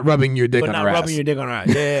know, not rubbing your dick on her ass. But not rubbing your dick on her ass.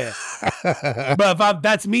 Yeah. But if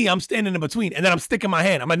that's me, I'm standing in between, and then I'm sticking my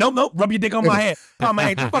hand. I'm like, nope, rub your dick on my hand. Oh my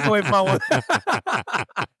hand, fuck away from my one.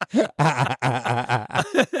 I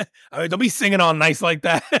mean, don't be singing all nice like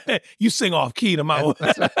that. You sing off key to my one.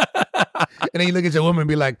 And then you look at your woman and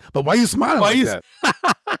be like, but why you smiling that?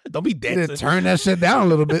 Don't be dancing. Turn that shit down a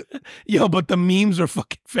little bit. Yo, but the memes are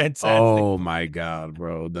fucking fantastic. Oh my God,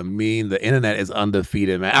 bro. The internet is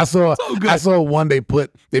undefeated, man. I saw one they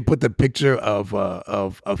put the picture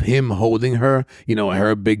of him holding her, you know,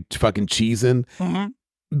 her big fucking cheesing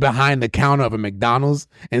behind the counter of a McDonald's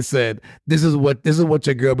and said, this is what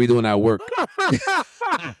your girl be doing at work.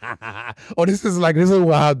 Or this is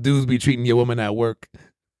how dudes be treating your woman at work.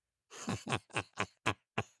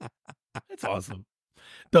 That's awesome.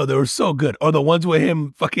 No, they were so good. Or the ones with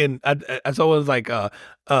him fucking, I saw ones like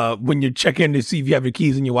when you're checking to see if you have your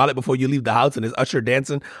keys in your wallet before you leave the house, and his Usher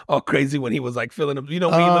dancing all crazy when he was like filling up, you know,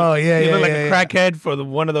 he looked like a crackhead for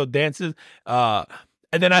one of those dances.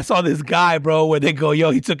 And then I saw this guy, bro, where they go,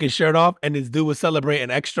 yo, he took his shirt off and this dude was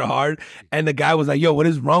celebrating extra hard. And the guy was like, yo, what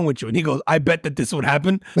is wrong with you? And he goes, I bet that this would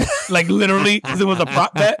happen. Like literally, because it was a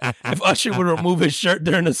prop bet. If Usher would remove his shirt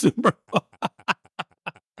during the Super Bowl.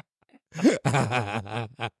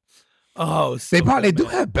 Oh, so they do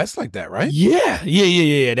have bets like that, right? Yeah.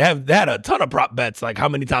 They had a ton of prop bets, like how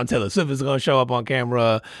many times Taylor Swift is going to show up on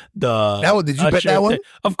camera. Did you bet that one?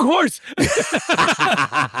 Of course.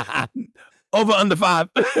 Over under 5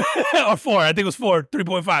 or 4. I think it was 4,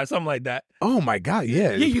 3.5, something like that. Oh my God,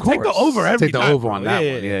 yeah. Yeah, you take the over every time. Take the over on that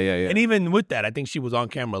one. Yeah. And even with that, I think she was on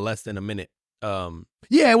camera less than a minute.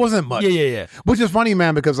 Yeah, it wasn't much. Yeah. Which is funny,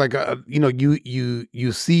 man, because like you know,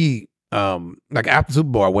 you see like after Super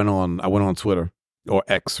Bowl, I went on Twitter or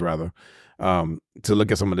X rather, to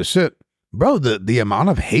look at some of the shit. Bro, the amount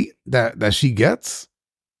of hate that she gets,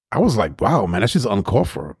 I was like, wow, man, that's just uncalled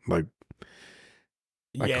for. Like,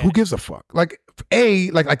 who gives a fuck? Like,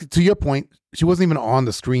 like to your point, she wasn't even on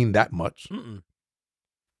the screen that much.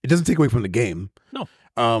 It doesn't take away from the game. No.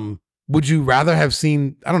 Would you rather have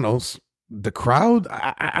seen, I don't know, the crowd,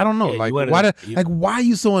 I don't know. Yeah, like, you wanted why? to- Why are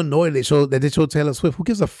you so annoyed they showed Taylor Swift? Who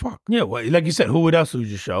gives a fuck? Yeah, well, like you said, who else would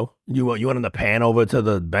you show? You wanted to pan over to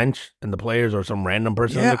the bench and the players or some random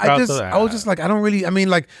person in Yeah, the crowd? I was just like, I don't really. I mean,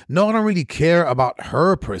 like, no, I don't really care about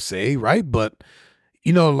her per se, right? But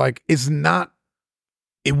you know, like, it's not.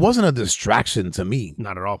 It wasn't a distraction to me.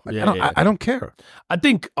 Not at all. Like, Yeah, I don't care. I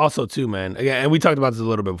think also too, man, again, and we talked about this a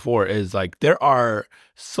little bit before, is like there are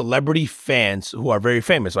celebrity fans who are very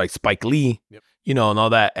famous, like Spike Lee, you know, and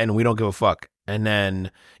all that, and we don't give a fuck. And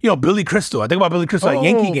then, you know, Billy Crystal. I think about Billy Crystal at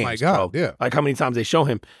Yankee games. Oh my God, bro. yeah. Like how many times they show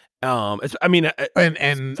him. I mean,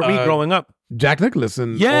 And for me growing up, Jack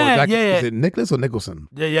Nicholson. Yeah. Is it Nicholas or Nicholson?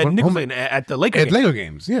 yeah, Nicholson at the Lakers. At Laker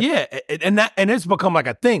games, yeah. Yeah, and it's become like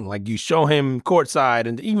a thing. Like you show him courtside,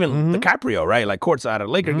 and even DiCaprio, right? Like courtside at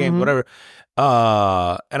Laker games, whatever.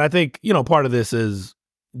 And I think, you know, part of this is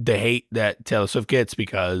the hate that Taylor Swift gets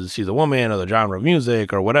because she's a woman or the genre of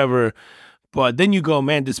music or whatever. But then you go,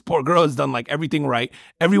 man, this poor girl has done like everything right.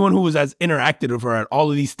 Everyone who has interacted with her at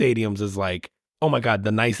all of these stadiums is like, oh my God,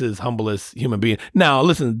 the nicest, humblest human being. Now,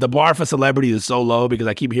 listen, the bar for celebrity is so low because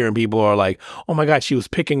I keep hearing people are like, oh my God, she was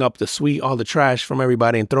picking up all the trash from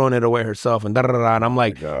everybody and throwing it away herself and da-da-da-da. And I'm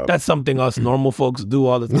like, that's something us normal folks do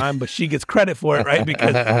all the time, but she gets credit for it, right?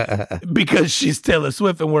 Because she's Taylor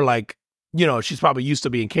Swift and we're like, you know, she's probably used to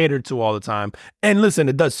being catered to all the time. And listen,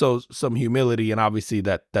 it does show some humility and obviously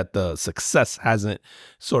that the success hasn't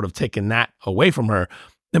sort of taken that away from her.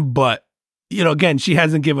 But you know, again, she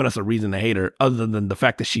hasn't given us a reason to hate her other than the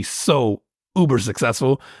fact that she's so uber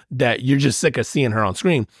successful that you're just sick of seeing her on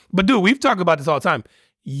screen. But dude, we've talked about this all the time.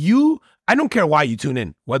 I don't care why you tune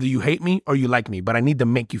in, whether you hate me or you like me, but I need to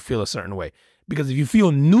make you feel a certain way. Because if you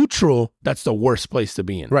feel neutral, that's the worst place to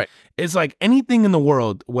be in. Right. It's like anything in the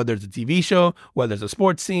world, whether it's a TV show, whether it's a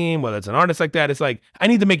sports team, whether it's an artist like that, it's like, I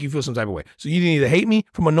need to make you feel some type of way. So you need to hate me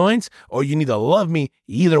from annoyance or you need to love me.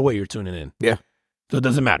 Either way, you're tuning in. Yeah. So it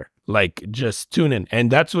doesn't matter. Like, just tune in. And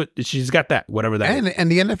that's what, she's got that, whatever that is. And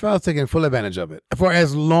the NFL is taking full advantage of it for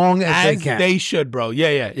as long as they can. They should, bro.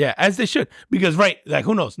 Yeah. As they should. Because, right, like,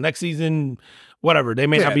 who knows? Next season, whatever. They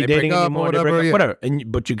may not be dating anymore. Whatever.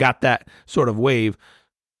 But you got that sort of wave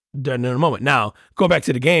done in a moment. Now, going back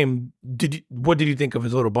to the game, what did you think of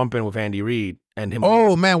his little bump in with Andy Reid and him?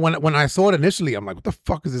 Oh, man. When I saw it initially, I'm like, what the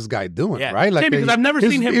fuck is this guy doing? Yeah. Right? Like, because I've never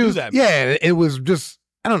seen him do that. Yeah, it was just,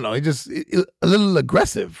 I don't know. It a little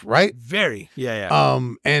aggressive, right? Very, yeah.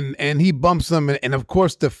 And he bumps him, and of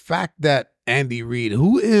course the fact that Andy Reid,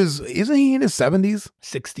 isn't he in his 70s?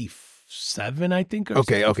 67, I think. Or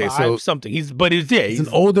okay, so something. He's an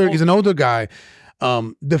older guy.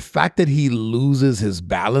 The fact that he loses his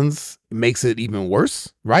balance makes it even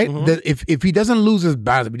worse, right? Mm-hmm. That if he doesn't lose his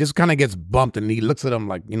balance, if he just kind of gets bumped, and he looks at him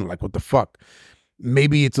like, you know, like, what the fuck?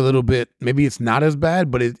 Maybe it's maybe it's not as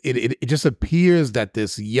bad, but it just appears that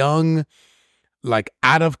this young, like,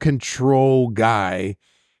 out of control guy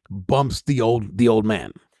bumps the old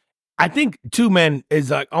man. I think too, man,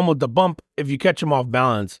 is like almost the bump. If you catch him off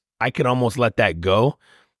balance, I could almost let that go.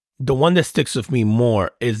 The one that sticks with me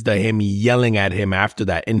more is him yelling at him after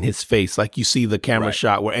that in his face. Like you see the camera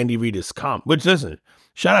shot where Andy Reid is calm, which, listen,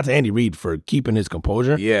 shout out to Andy Reid for keeping his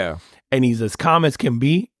composure. Yeah. And he's as calm as can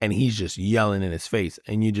be, and he's just yelling in his face.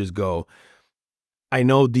 And you just go, I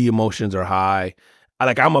know the emotions are high.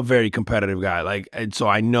 I'm a very competitive guy. Like, and so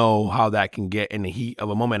I know how that can get in the heat of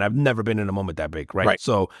a moment. I've never been in a moment that big, right?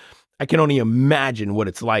 So I can only imagine what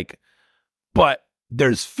it's like. But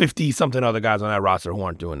there's 50-something other guys on that roster who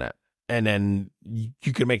aren't doing that. And then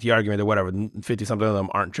you could make the argument that whatever, 50-something of them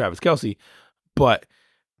aren't Travis Kelce. But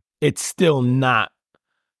it's still not.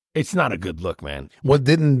 It's not a good look, man. Well,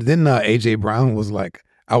 didn't AJ Brown was like,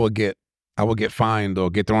 I would get fined or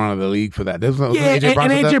get thrown out of the league for that.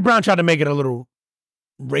 AJ Brown tried to make it a little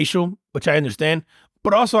racial, which I understand,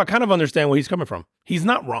 but also I kind of understand where he's coming from. He's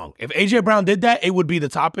not wrong. If AJ Brown did that, it would be the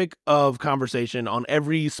topic of conversation on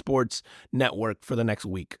every sports network for the next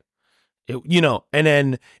week. And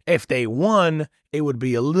then if they won, it would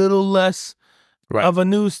be a little less of a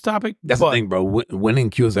news topic. That's the thing, bro. Winning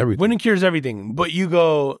cures everything. Winning cures everything. But you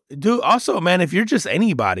go, dude, also, man, if you're just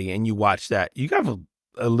anybody and you watch that, you got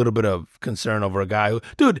a little bit of concern over a guy who,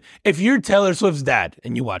 dude, if you're Taylor Swift's dad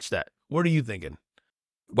and you watch that, what are you thinking?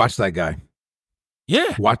 Watch that guy.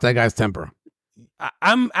 Yeah. Watch that guy's temper.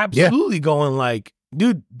 I'm absolutely going like,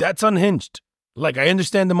 dude, that's unhinged. Like, I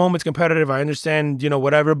understand the moment's competitive. I understand,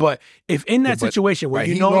 whatever. But if in that situation where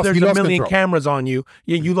there's a million cameras on you,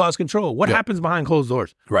 you lost control. What happens behind closed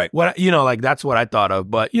doors? Right. That's what I thought of.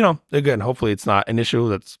 But, again, hopefully it's not an issue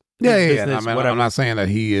that's business, I'm not saying that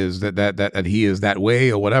he is that he is that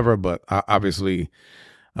way or whatever. But obviously,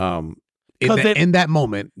 in that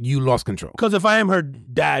moment, you lost control. Because if I am her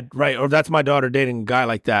dad, right, or that's my daughter dating a guy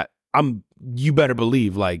like that, you better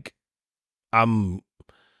believe, like, I'm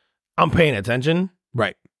paying attention.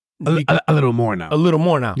 Right. A little more now. A little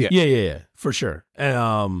more now. Yeah. Yeah, for sure.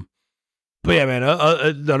 And but yeah, man,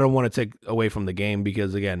 I don't want to take away from the game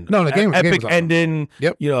because again, the game epic awesome. ending.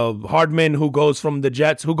 Yep. You know, Hardman, who goes from the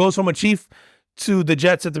Jets, who goes from a Chief to the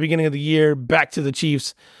Jets at the beginning of the year, back to the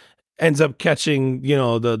Chiefs, ends up catching, you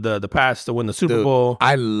know, the pass to win the Super Bowl.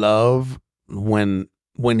 I love when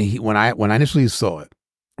I initially saw it.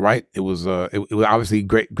 Right, it was obviously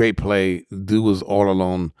great play. Dude was all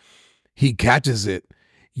alone. He catches it.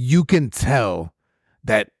 You can tell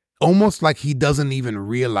that almost like he doesn't even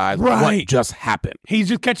realize what just happened. He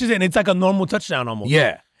just catches it, and it's like a normal touchdown almost.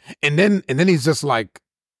 Yeah, and then he's just like,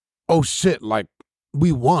 "Oh shit!" Like,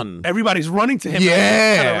 we won. Everybody's running to him.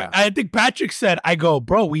 Yeah. I think Patrick said, I go,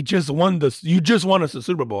 bro, we just won this. You just won us the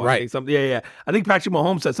Super Bowl. Right. I think something. Yeah. I think Patrick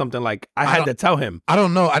Mahomes said something like, I had to tell him. I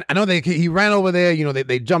don't know. I know he ran over there. You know,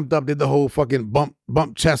 they jumped up, did the whole fucking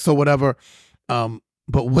bump chest or whatever.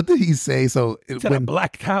 But what did he say? So he said, I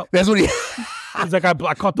blacked out. That's what he... He's like, I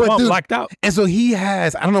caught the bump, dude, blacked out. And so he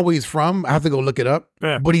has, I don't know where he's from. I have to go look it up.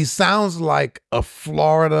 Yeah. But he sounds like a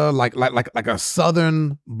Florida, like a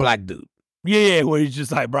Southern black dude. Yeah, where he's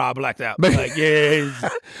just like, bro, I blacked out. Like, yeah.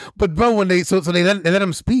 But bro, when they let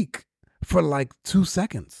him speak for like 2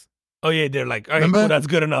 seconds. Oh yeah, they're like, all right, cool, that's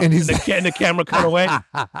good enough. And the camera cut away.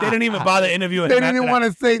 They didn't even bother interviewing him. They didn't want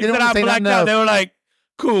to say. They didn't want to say blacked out. They were like,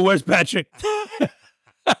 cool. Where's Patrick?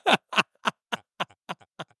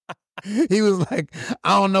 He was like,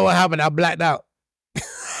 I don't know what happened. I blacked out.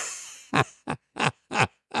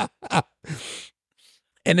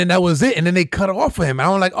 And then that was it. And then they cut off for him. I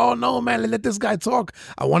was like, oh no, man, let this guy talk.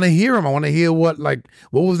 I want to hear him. I want to hear what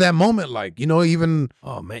was that moment like? You know, even.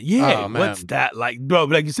 Oh man, yeah. What's that like, bro?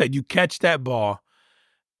 Like you said, you catch that ball,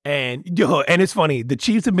 and and it's funny. The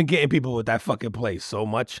Chiefs have been getting people with that fucking play so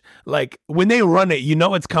much. Like when they run it, you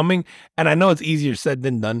know it's coming, and I know it's easier said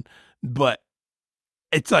than done, but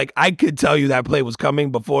it's like I could tell you that play was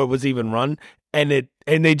coming before it was even run. And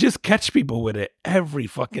they just catch people with it every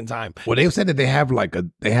fucking time. Well, they said that they have I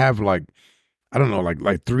don't know,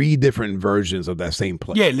 like 3 different versions of that same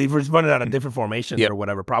play. Yeah, they've run it out of different formations or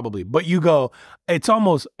whatever, probably. But you go, it's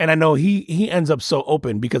almost, and I know he ends up so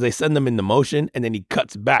open because they send him into motion and then he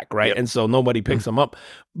cuts back, right? Yep. And so nobody picks him up.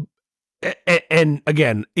 And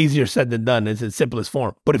again, easier said than done. It's its simplest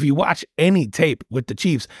form. But if you watch any tape with the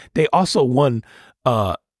Chiefs, they also won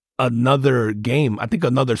another game, I think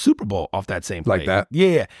another Super Bowl off that same play. Like that?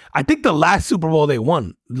 Yeah. I think the last Super Bowl they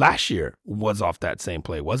won last year was off that same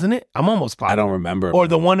play, wasn't it? I'm almost positive. I don't remember. Or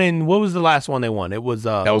the one what was the last one they won? It was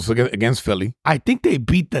that was against Philly. I think they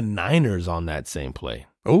beat the Niners on that same play.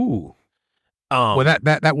 Ooh. Well,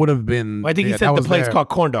 that would have been. I think he said the play's called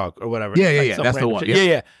corn dog or whatever. Yeah. That's the one.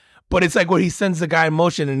 Yeah. But it's like where he sends the guy in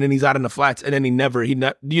motion and then he's out in the flats and then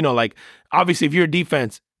like obviously if you're a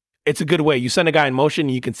defense, it's a good way. You send a guy in motion,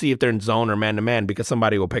 you can see if they're in zone or man-to-man because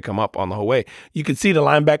somebody will pick him up on the whole way. You can see the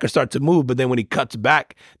linebacker start to move, but then when he cuts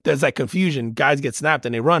back, there's like confusion. Guys get snapped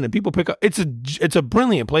and they run, and people pick up. It's a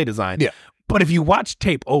brilliant play design. Yeah. But if you watch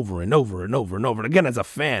tape over and over and over and over, and again, as a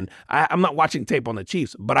fan, I'm not watching tape on the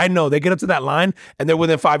Chiefs, but I know they get up to that line and they're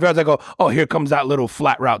within 5 yards. I go, oh, here comes that little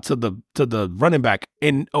flat route to the running back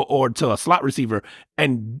or to a slot receiver.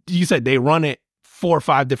 And you said they run it 4 or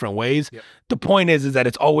 5 different ways. Yep. The point is that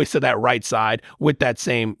it's always to that right side with that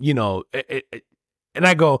same, and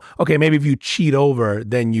I go, okay, maybe if you cheat over,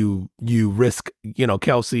 then you risk,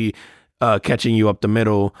 Kelsey catching you up the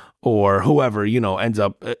middle or whoever, ends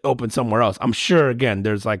up open somewhere else. I'm sure, again,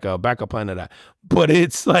 there's like a backup plan to that. But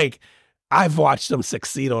it's like, I've watched them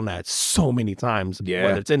succeed on that so many times,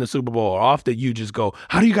 whether it's in the Super Bowl or off, that you just go,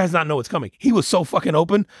 how do you guys not know what's coming? He was so fucking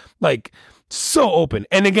open. Like, so open.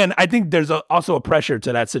 And again, I think there's also a pressure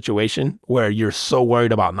to that situation where you're so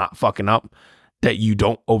worried about not fucking up that you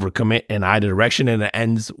don't overcommit in either direction, and it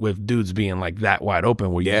ends with dudes being like that wide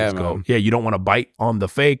open where you just go, you don't want to bite on the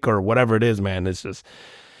fake or whatever it is, man. It's just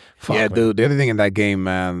man. Dude, the other thing in that game,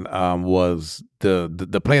 man, was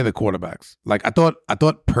the play of the quarterbacks. Like I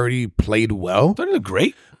thought Purdy played well. I thought he did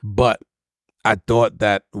great. But I thought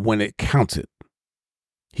that when it counted,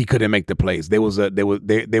 he couldn't make the plays. There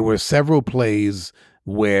were several plays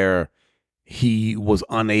where he was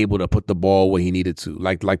unable to put the ball where he needed to.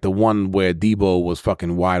 Like the one where Debo was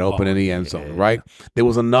fucking wide open in the end zone, right? There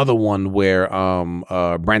was another one where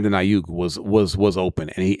Brandon Ayuk was open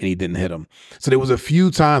and he didn't hit him. So there was a few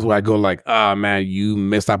times where I go like, man, you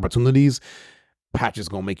missed opportunities. Patrick's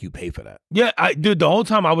gonna make you pay for that. Yeah, dude, the whole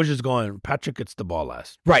time I was just going, Patrick gets the ball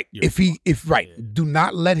last. Right. Do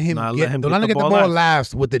not let him get the ball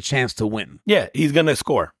last with the chance to win. Yeah, he's gonna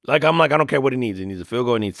score. Like, I'm like, I don't care what he needs. He needs a field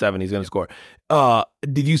goal, he needs 7, he's gonna score.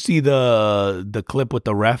 Did you see the clip with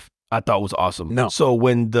the ref? I thought was awesome. No. So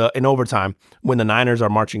in overtime, when the Niners are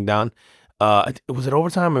marching down, was it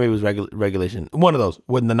overtime or maybe it was regulation? One of those.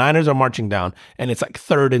 When the Niners are marching down and it's like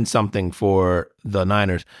 3rd and something for the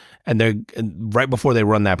Niners, and right before they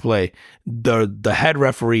run that play, the head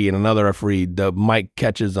referee and another referee, the mic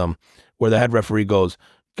catches them, where the head referee goes,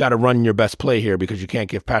 got to run your best play here because you can't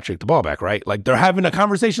give Patrick the ball back, right? Like, they're having a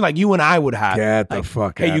conversation like you and I would have. Get like, the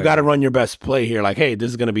fuck hey, out you got to run your best play here. Like, hey, this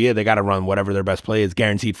is going to be it. They got to run whatever their best play is,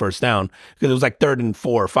 guaranteed first down. Because it was like 3rd and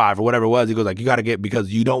 4 or 5 or whatever it was. He goes like, you got to get,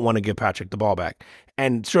 because you don't want to give Patrick the ball back.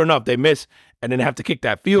 And sure enough, they miss and then have to kick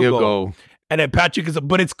that field goal. And then Patrick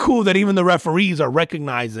but it's cool that even the referees are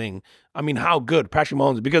recognizing, I mean, how good Patrick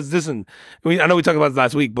Mahomes is. Because listen, I know we talked about this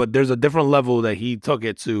last week, but there's a different level that he took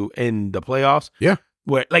it to in the playoffs. Yeah.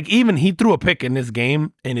 Where, like, even he threw a pick in this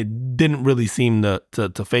game and it didn't really seem to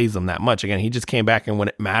phase him that much. Again, he just came back, and when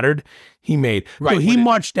it mattered, he made. Right. So he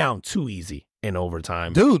marched down too easy in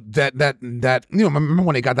overtime. Dude, that remember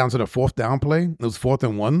when they got down to the 4th down play? It was 4th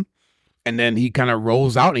and 1. And then he kind of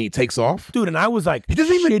rolls out and he takes off. Dude, and I was like,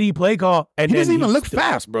 shitty play call. And he doesn't even look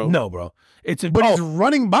fast, bro. No, bro. He's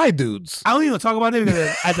running by dudes. I don't even talk about it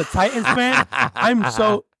because as a Titans fan,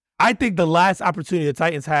 I think the last opportunity the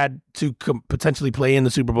Titans had to potentially play in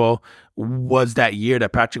the Super Bowl was that year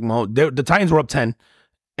that Patrick Mahomes, the Titans were up 10.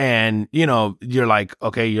 And, you're like,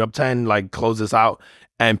 okay, you're up 10, like, close this out.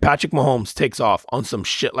 And Patrick Mahomes takes off on some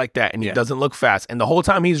shit like that, and he doesn't look fast. And the whole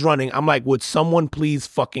time he's running, I'm like, would someone please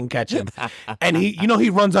fucking catch him? And he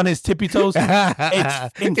runs on his tippy toes. It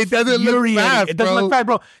doesn't look fast, It doesn't look fast,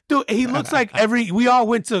 bro. Dude, he looks like we all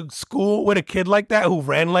went to school with a kid like that who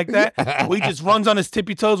ran like that. He just runs on his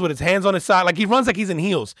tippy toes with his hands on his side. Like, he runs like he's in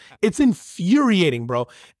heels. It's infuriating, bro.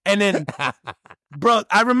 And then, bro,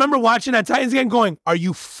 I remember watching that Titans game going, are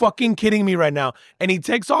you fucking kidding me right now? And he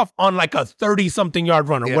takes off on like a 30-something yard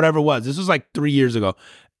run or whatever it was. This was like 3 years ago.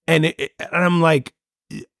 And I'm like,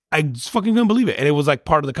 I just fucking couldn't believe it. And it was like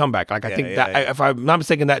part of the comeback. Like, I think if I'm not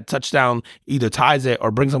mistaken, that touchdown either ties it or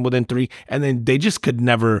brings them within 3. And then they just could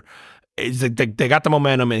never. It's like they got the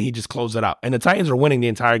momentum and he just closed it out. And the Titans were winning the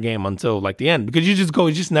entire game until like the end, because he's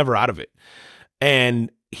just never out of it. And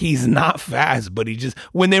he's not fast, but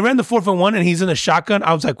when they ran the 4th and 1 and he's in a shotgun,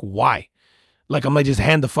 I was like, why? Like, I'm like, just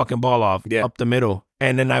hand the fucking ball off up the middle.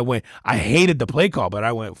 And then I hated the play call, but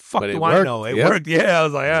I went, fuck do I know? It worked. Yeah, I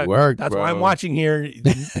was like, it worked, that's bro. why I'm watching here,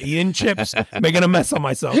 eating chips, making a mess of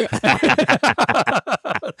myself. Like,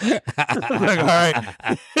 all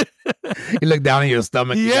right. You look down in your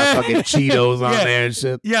stomach, you got fucking Cheetos on there and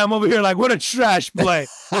shit. Yeah, I'm over here like, what a trash play.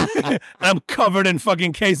 I'm covered in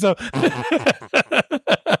fucking queso.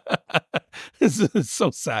 It's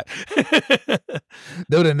so sad.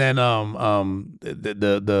 Dude, and then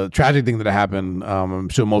the tragic thing that happened, I'm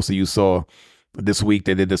sure most of you saw this week.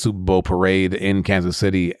 They did the Super Bowl parade in Kansas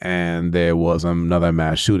City, and there was another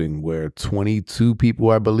mass shooting where 22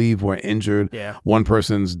 people, I believe, were injured. Yeah. One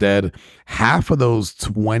person's dead. Half of those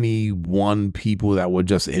 21 people that were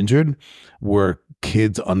just injured were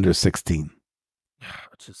kids under 16.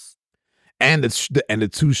 And the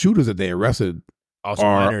 2 shooters that they arrested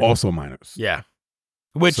also minors. Yeah.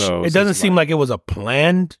 Which it doesn't seem like it was a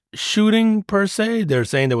planned shooting per se. They're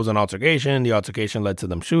saying there was an altercation. The altercation led to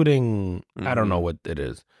them shooting. Mm-hmm. I don't know what it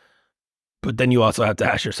is. But then you also have to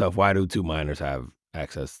ask yourself, why do 2 minors have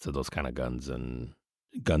access to those kind of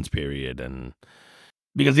guns, period? And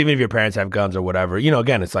because even if your parents have guns or whatever,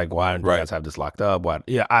 again, it's like, why don't you guys have this locked up? Why?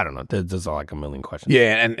 Yeah, I don't know. There's like a million questions.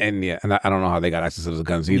 Yeah, and I don't know how they got access to those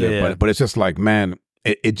guns either. Yeah. But it's just like, man,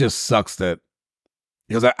 it just sucks that.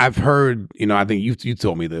 Because I've heard, I think you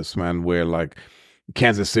told me this, man, where like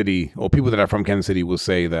Kansas City or people that are from Kansas City will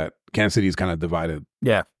say that Kansas City is kind of divided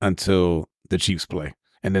until the Chiefs play.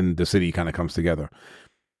 And then the city kind of comes together.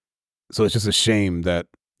 So it's just a shame that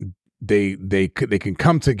they can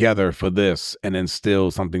come together for this and then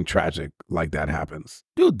still something tragic like that happens.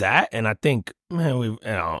 Dude, that, and I think, man,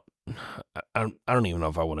 I don't even know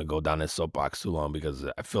if I want to go down this soapbox too long, because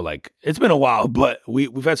I feel like it's been a while, but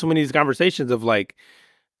we've had so many of these conversations of like,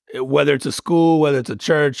 whether it's a school, whether it's a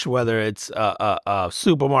church, whether it's a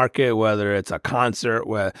supermarket, whether it's a concert,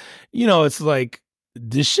 where, it's like,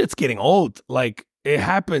 this shit's getting old. Like, it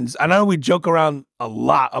happens. I know we joke around a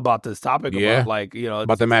lot about this topic about like,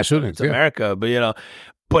 about the mass shootings, it's America,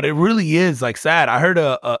 but it really is like sad. I heard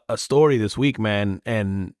a story this week, man,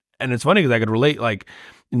 and it's funny because I could relate. Like,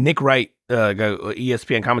 Nick Wright, a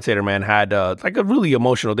ESPN commentator, man, had like a really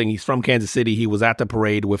emotional thing. He's from Kansas City. He was at the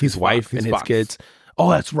parade with his wife and his kids. Oh,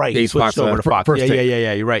 that's right. He switched over to Fox.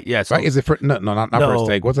 Yeah. You're right. Yeah. So, right? Is it not First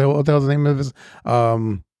Take? What the hell's the name of his?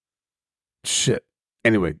 Shit.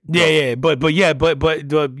 Anyway. But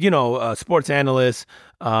you know, sports analyst,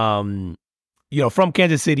 you know, from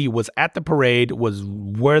Kansas City, was at the parade, was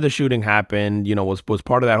where the shooting happened. You know, was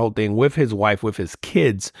part of that whole thing with his wife, with his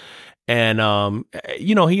kids, and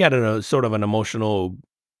you know, he had a sort of an emotional.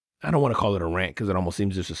 I don't want to call it a rant because it almost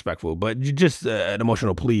seems disrespectful, but just an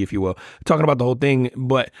emotional plea, if you will, talking about the whole thing.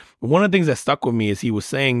 But one of the things that stuck with me is he was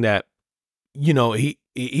saying that, you know, he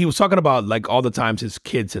was talking about like all the times his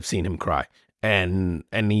kids have seen him cry. And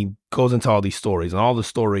he goes into all these stories, and all the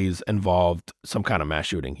stories involved some kind of mass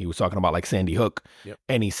shooting. He was talking about like Sandy Hook,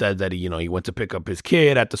 and he said that he went to pick up his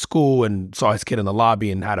kid at the school and saw his kid in the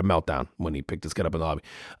lobby and had a meltdown when he picked his kid up in the lobby.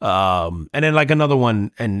 And then like another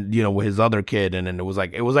one, and you know, with his other kid, and then it was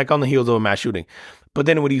like on the heels of a mass shooting. But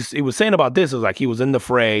then what he was saying about this was like he was in the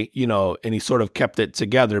fray, you know, and he sort of kept it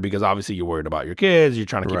together because obviously you're worried about your kids, you're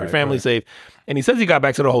trying to keep your family safe. And he says he got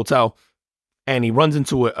back to the hotel. And he runs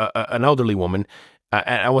into an elderly woman.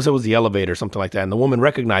 And I want to say it was the elevator or something like that. And the woman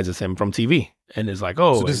recognizes him from TV and is like,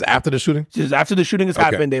 oh. So this is after the shooting? This is after the shooting has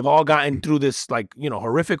happened. They've all gotten through this, like, you know,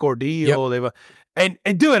 horrific ordeal. Yep. And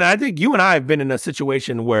dude, I think you and I have been in a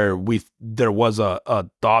situation where there was a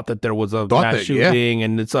thought that there was a mass shooting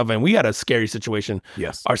and stuff. And we had a scary situation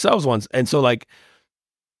ourselves once. And so, like,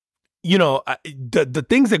 you know, the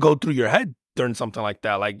things that go through your head during something like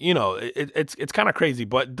that, like, you know, it's kind of crazy.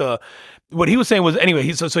 But what he was saying was, anyway,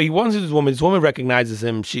 so he wants this woman recognizes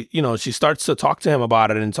him. She starts to talk to him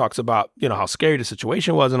about it and talks about, you know, how scary the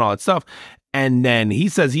situation was and all that stuff. And then he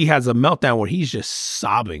says he has a meltdown where he's just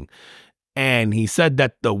sobbing. And he said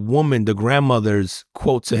that the grandmother's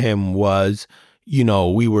quote to him was, you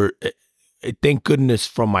know, thank goodness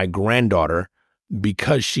for my granddaughter,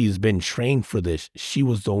 because she's been trained for this. She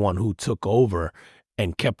was the one who took over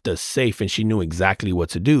and kept us safe, and she knew exactly what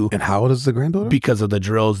to do. And how old is the granddaughter? Because of the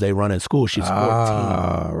drills they run in school. She's 14.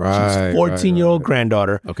 Right. She's 14-year-old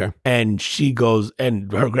granddaughter. Okay. And she goes,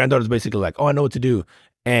 and her granddaughter's basically like, oh, I know what to do.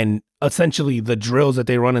 And essentially the drills that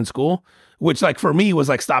they run in school, which like for me was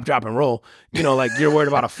like stop, drop, and roll. You know, like you're worried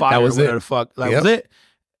about a fire or whatever the fuck. That was it.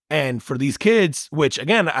 And for these kids, which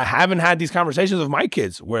again, I haven't had these conversations with my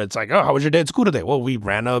kids where it's like, oh, how was your day at school today? Well, we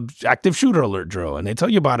ran a active shooter alert drill, and they tell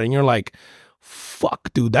you about it, and you're like,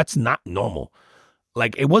 fuck, dude, that's not normal.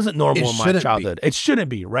 Like, it wasn't normal in my childhood. It shouldn't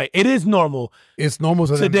be, right? It is normal. It's normal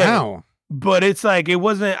to them now. But it's like, it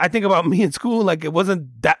wasn't, I think about me in school, like, it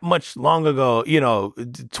wasn't that much long ago, you know,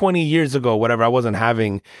 20 years ago, whatever, I wasn't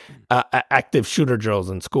having active shooter drills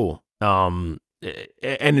in school. And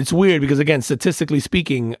it's weird because, again, statistically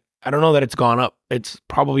speaking, I don't know that it's gone up. It's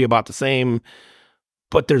probably about the same,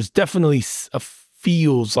 but there's definitely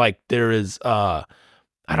feels like there is, I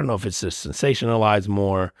don't know if it's just sensationalized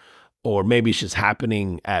more, or maybe it's just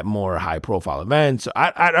happening at more high profile events.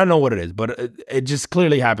 I don't know what it is, but it just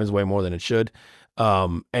clearly happens way more than it should.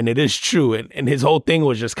 And it is true. And his whole thing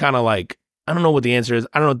was just kind of like, I don't know what the answer is.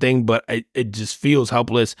 I don't know the thing, but it just feels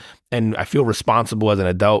helpless. And I feel responsible as an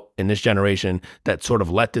adult in this generation that sort of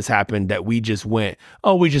let this happen, that we just went,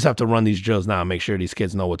 oh, we just have to run these drills now and make sure these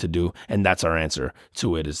kids know what to do. And that's our answer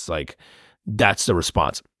to it. It's like, that's the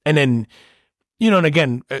response. And then, you know, and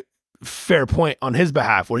again, fair point on his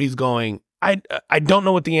behalf where he's going, I don't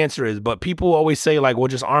know what the answer is, but people always say like, well,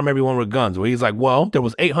 just arm everyone with guns. Where he's like, well, there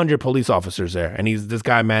was 800 police officers there, and this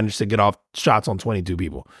guy managed to get off shots on 22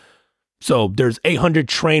 people. So there's 800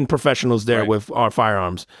 trained professionals there with our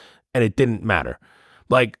firearms, and it didn't matter.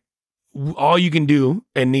 Like, all you can do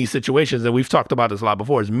in these situations, and we've talked about this a lot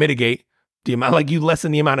before, is mitigate the amount, like you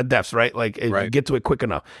lessen the amount of deaths, right? Like you get to it quick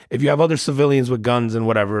enough. If you have other civilians with guns and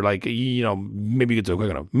whatever, like, you know, maybe you get to it quick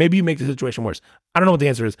enough. Maybe you make the situation worse. I don't know what the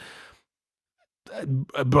answer is.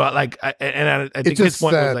 But like, I think his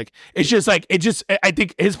point was like, I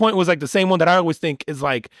think his point was like the same one that I always think is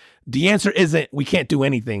like, the answer isn't, we can't do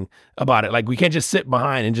anything about it. Like, we can't just sit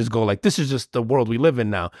behind and just go like, this is just the world we live in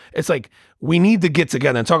now. It's like, we need to get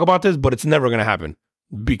together and talk about this, but it's never going to happen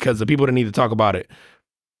because the people that need to talk about it,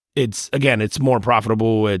 it's more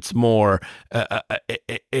profitable. It's more,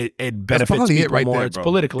 it benefits people more. There, it's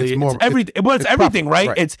politically, it's everything. It's everything, right?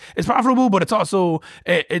 It's profitable, but it's also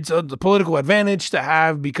it's a political advantage to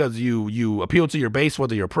have because you appeal to your base,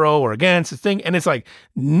 whether you're pro or against this thing. And it's like,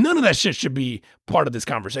 none of that shit should be part of this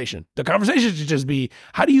conversation. The conversation should just be,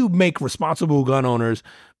 how do you make responsible gun owners?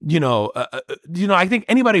 I think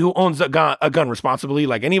anybody who owns a gun responsibly,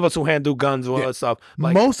 like any of us who handle guns and all that stuff,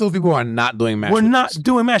 like, most of the people are not doing mass shootings. We're not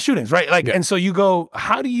doing mass shootings, right? Like, and so you go,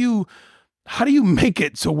 how do you how do you make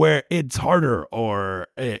it to where it's harder or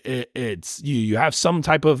it's you have some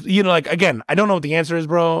type of, like, again, I don't know what the answer is,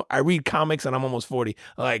 bro. I read comics and I'm almost 40.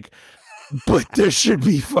 Like, but there should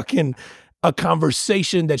be fucking a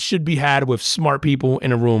conversation that should be had with smart people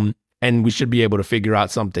in a room, and we should be able to figure out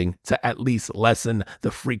something to at least lessen the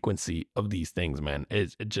frequency of these things, man.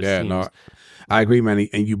 It just seems... No, I agree, man.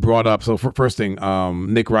 And you brought up, so first thing,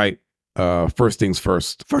 Nick Wright, First Things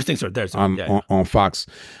First. First Things First, there's on Fox.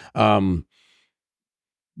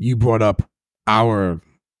 You brought up our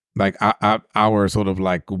sort of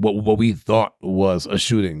like what we thought was a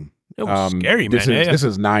shooting. It was scary, man.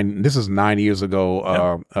 This is 9 years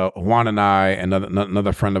ago. Juan and I and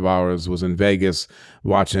another friend of ours was in Vegas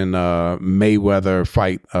watching Mayweather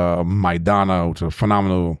fight Maidana, which is a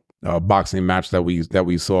phenomenal boxing match that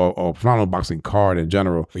we saw, or phenomenal boxing card in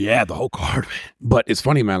general. Yeah, the whole card, man. But it's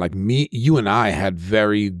funny, man. Like you and I had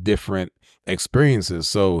very different experiences.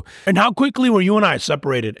 So, and how quickly were you and I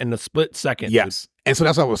separated in a split second? Yes. And so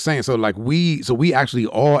that's what I was saying. So like we actually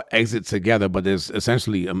all exit together, but there's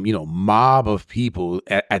essentially mob of people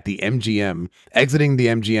at the MGM, exiting the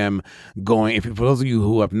MGM, going. For those of you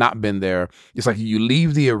who have not been there, it's like you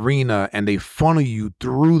leave the arena and they funnel you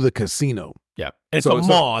through the casino. Yeah, it's a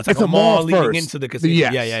mall. It's like a mall leading into the casino.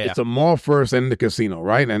 Yes, yeah. It's a mall first and the casino,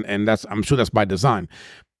 right? And that's, I'm sure that's by design.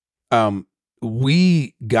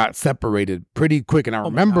 We got separated pretty quick, and I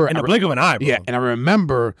remember in the blink of an eye, bro. Yeah, and I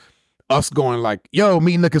remember us going like, "Yo,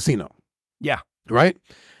 meet in the casino." Yeah, right.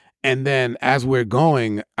 And then as we're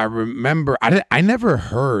going, I remember I never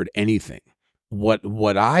heard anything. What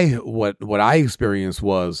I experienced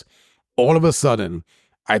was, all of a sudden,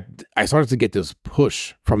 I started to get this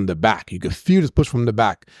push from the back. You could feel this push from the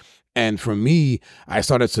back, and for me, I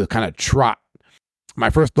started to kind of trot.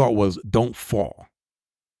 My first thought was, "Don't fall."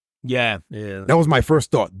 Yeah. That was my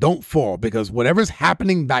first thought. Don't fall, because whatever's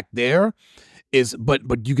happening back there is, but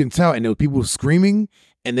you can tell, and there were people screaming,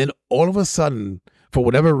 and then all of a sudden, for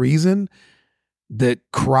whatever reason, the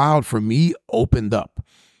crowd for me opened up,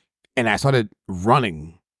 and I started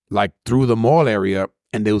running like through the mall area,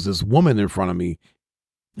 and there was this woman in front of me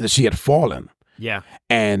that she had fallen. Yeah.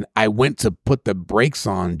 And I went to put the brakes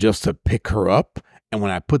on just to pick her up, and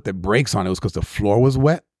when I put the brakes on, it was because the floor was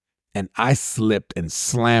wet. And I slipped and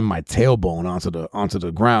slammed my tailbone onto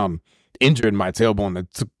the ground, injured my tailbone.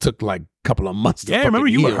 That took like a couple of months. Yeah, I remember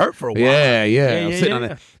you were hurt for a while. Yeah.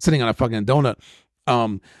 Sitting on a fucking donut.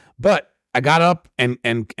 But I got up and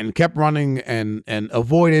kept running and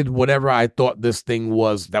avoided whatever I thought this thing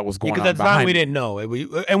was that was going on. Because at the time we didn't know.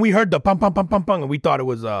 We heard the pum pum pum pum pum, and we thought it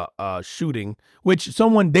was a shooting, which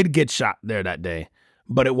someone did get shot there that day.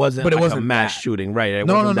 But it wasn't. But it wasn't a mass shooting, right?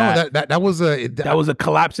 No. That was a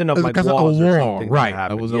collapsing of like walls, a wall, right?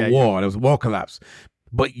 That was a wall. It was a wall collapse.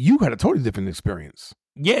 But you had a totally different experience.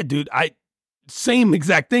 Yeah, dude. Same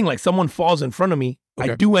exact thing. Like someone falls in front of me.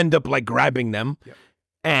 Okay. I do end up like grabbing them,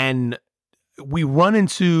 and we run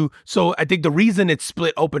into. So I think the reason it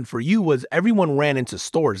split open for you was everyone ran into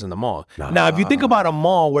stores in the mall. Now, if you think about a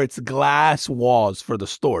mall where it's glass walls for the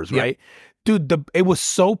stores, right? Dude, it was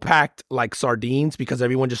so packed like sardines because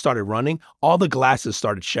everyone just started running. All the glasses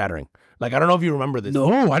started shattering. Like, I don't know if you remember this.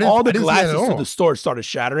 No, I didn't. All the glasses to the store started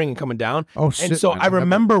shattering and coming down. Oh, shit. And so I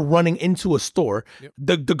remember running into a store. Yep.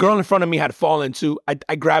 The girl in front of me had fallen too.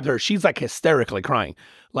 I grabbed her. She's like hysterically crying.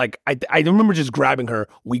 Like, I remember just grabbing her.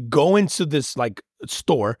 We go into this like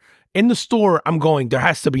store. In the store, I'm going, there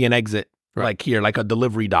has to be an exit, right, like here, like a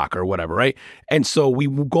delivery dock or whatever, right? And so we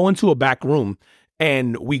go into a back room.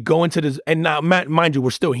 And we go into this, and now, mind you,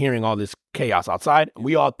 we're still hearing all this chaos outside. And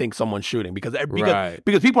we all think someone's shooting because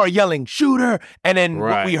people are yelling "shooter," and then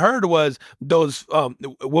what we heard was those.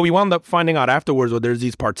 What we wound up finding out afterwards was there's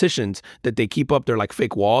these partitions that they keep up. They're like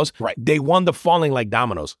fake walls. Right. They wound up falling like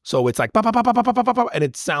dominoes. So it's like pop, pop, pop, pop, pop, pop, pop, and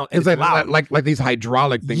it's like loud. like these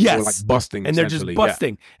hydraulic things. Yes. Were like busting, and they're just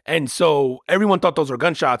busting. Yeah. And so everyone thought those were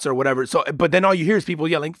gunshots or whatever. So, but then all you hear is people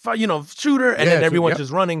yelling, "shooter," and then everyone's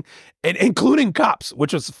just running, and including cops.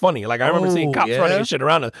 Which was funny. Like I remember seeing cops running and shit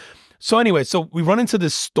around us. So anyway, so we run into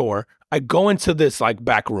this store. I go into this like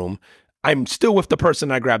back room. I'm still with the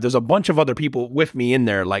person I grabbed. There's a bunch of other people with me in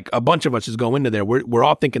there. Like a bunch of us just go into there. We're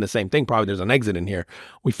all thinking the same thing. Probably there's an exit in here.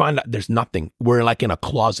 We find out there's nothing. We're like in a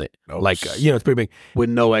closet. It's pretty big. With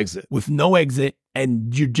no exit.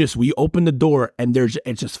 And we open the door and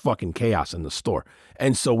it's just fucking chaos in the store.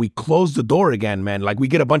 And so we close the door again, man. Like we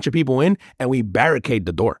get a bunch of people in and we barricade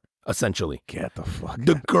the door. Essentially, get the fuck.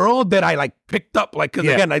 The girl that I like picked up, like, cause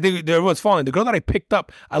again, I think everyone's falling. The girl that I picked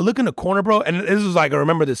up, I look in the corner, bro, and this is like I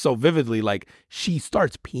remember this so vividly. Like she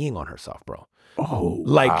starts peeing on herself, bro. Oh,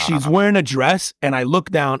 like she's wearing a dress, and I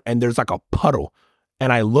look down, and there's like a puddle,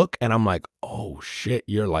 And I look and I'm like, oh shit,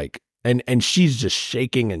 you're like, and she's just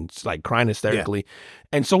shaking and like crying hysterically.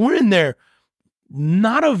 And so we're in there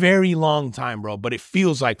not a very long time, bro, but it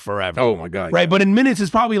feels like forever. Oh my God. Right. But in minutes,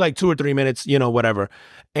 it's probably like 2 or 3 minutes, whatever.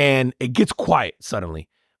 And it gets quiet suddenly.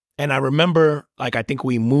 And I remember, like, I think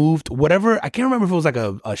we moved whatever. I can't remember if it was like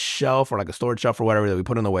a shelf or like a storage shelf or whatever that we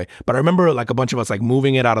put in the way. But I remember like a bunch of us like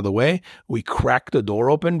moving it out of the way. We cracked the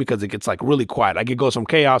door open because it gets like really quiet. Like it goes from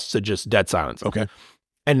chaos to just dead silence. Okay.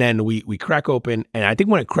 And then we crack open. And I think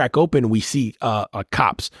when it crack open, we see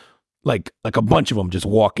cops. Like a bunch of them just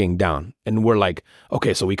walking down, and we're like,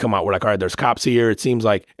 okay, so we come out, we're like, all right, there's cops here, it seems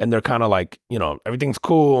like, and they're kind of like, everything's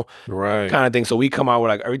cool, right, kind of thing. So we come out, we're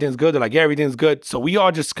like, everything's good. They're like, yeah, everything's good. So we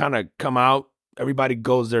all just kind of come out, everybody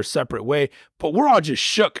goes their separate way, but we're all just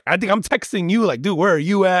shook. I think I'm texting you like, dude, where are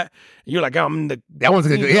you at? You're like, I'm in the. That one's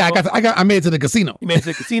good. Yeah, I made it to the casino. You made it to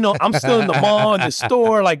the casino. I'm still in the mall, in the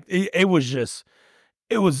store. Like it was just.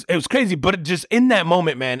 It was crazy, but it just in that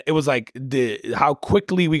moment, man, it was like how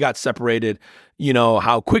quickly we got separated,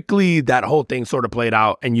 how quickly that whole thing sort of played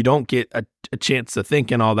out, and you don't get a chance to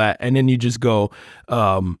think and all that, and then you just go,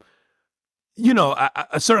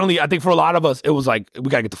 certainly, I think for a lot of us, it was like we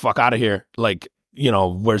gotta get the fuck out of here, like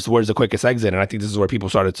where's the quickest exit, and I think this is where people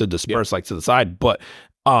started to disperse, like to the side, but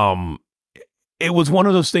it was one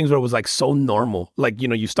of those things where it was like so normal. Like,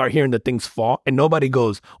 you start hearing the things fall and nobody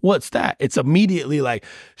goes, what's that? It's immediately like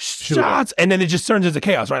shots. And then it just turns into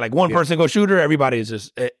chaos, right? Like one person goes shooter, everybody is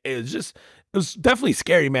just, it was definitely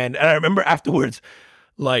scary, man. And I remember afterwards,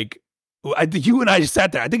 like, you and I just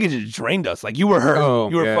sat there. I think it just drained us. Like you were hurt.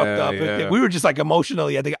 You were fucked up. Yeah. We were just like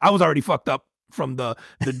emotionally, I think I was already fucked up from the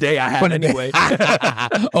day I had anyway.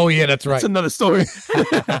 Oh yeah, that's right. That's another story.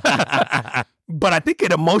 But I think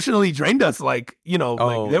it emotionally drained us. Like,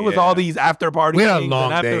 like there was all these after parties. We had a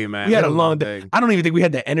long day, man. We had a long day. I don't even think we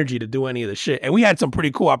had the energy to do any of the shit. And we had some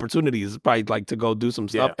pretty cool opportunities, probably like to go do some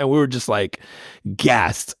stuff. And we were just like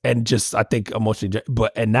gassed and just, I think emotionally,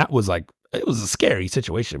 and that was like, it was a scary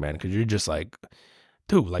situation, man. Cause you're just like,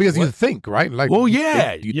 dude, like, because you think, right? Like, well,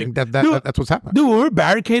 yeah. You think that's what's happening. Dude, when we're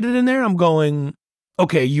barricaded in there, I'm going,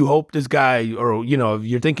 okay, you hope this guy, or, if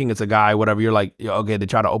you're thinking it's a guy, whatever, you're like, okay, they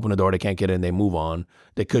try to open the door, they can't get in, they move on.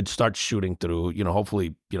 They could start shooting through,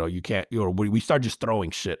 hopefully, you can't, or we start just throwing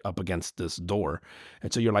shit up against this door.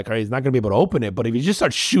 And so you're like, all right, he's not going to be able to open it. But if you just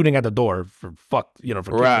start shooting at the door for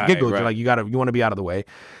giggles, you're like, you want to be out of the way.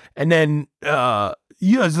 And then,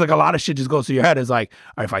 it's like a lot of shit just goes through your head. It's like,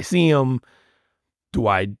 all right, if I see him, do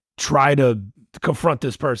I try to confront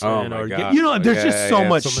this person, or there's just so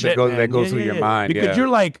much shit that goes through your mind, because you're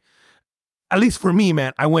like, at least for me,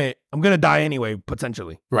 man, I'm gonna die anyway,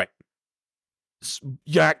 potentially, right?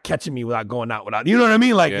 You're not catching me without going out without, you know what I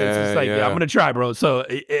mean? Like it's just like, I'm gonna try, bro. So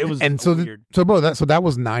it was, and so weird. Bro, that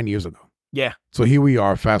was 9 years ago. Yeah. So here we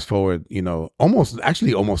are, fast forward,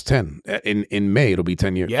 almost 10. In May it'll be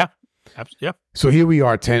 10 years. Yeah. Yeah. So here we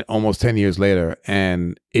are, almost 10 years later,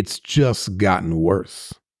 and it's just gotten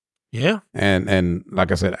worse. Yeah. And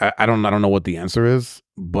like I said, I don't know what the answer is,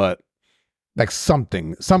 but like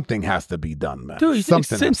something has to be done, man. Dude,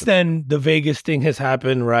 since then, the Vegas thing has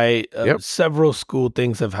happened, right? Several school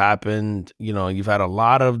things have happened. You've had a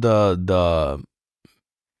lot of the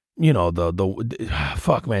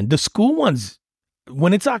fuck, man. The school ones,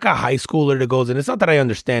 when it's like a high schooler that goes in, it's not that I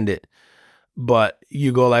understand it, but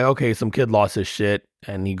you go like, okay, some kid lost his shit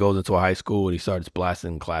and he goes into a high school and he starts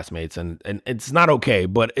blasting classmates, and it's not okay,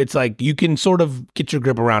 but it's like you can sort of get your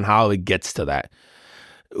grip around how it gets to that.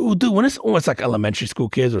 Ooh, dude, when it's like elementary school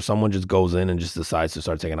kids or someone just goes in and just decides to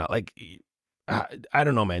start taking out, like, I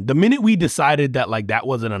don't know, man. The minute we decided that like that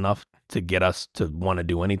wasn't enough to get us to want to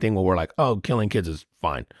do anything, where we're like, oh, killing kids is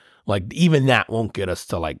fine. Like even that won't get us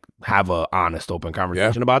to like have a honest, open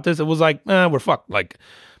conversation about this. It was like, we're fucked. Like,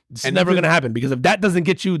 it's never going to happen, because if that doesn't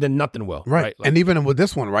get you, then nothing will. Right. Like, and even with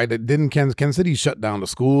this one, right, didn't Kansas City shut down the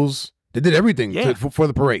schools? They did everything for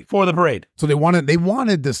the parade. For the parade. So they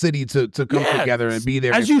wanted the city to come together and be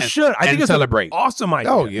there. As you should. I think it's celebrate. An awesome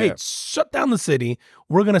idea. Oh, yeah. Hey, shut down the city.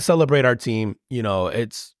 We're going to celebrate our team.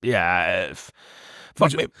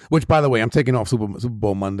 Which, by the way, I'm taking off Super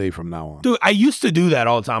Bowl Monday from now on. Dude, I used to do that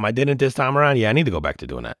all the time. I didn't this time around. Yeah, I need to go back to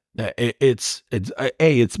doing that.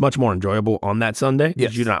 It's much more enjoyable on that Sunday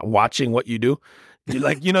because you're not watching what you do. You're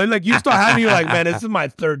like, you start having, you're like, man, this is my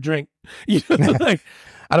third drink. Like,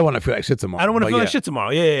 I don't want to feel like shit tomorrow. I don't want to feel like shit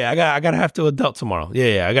tomorrow. Yeah. I got to have to adult tomorrow.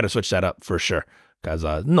 Yeah. I got to switch that up for sure, because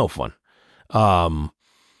no fun. I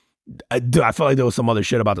felt like there was some other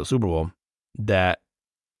shit about the Super Bowl that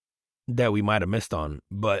we might have missed on,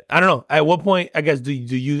 but I don't know. At what point, I guess, do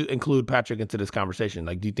you include Patrick into this conversation?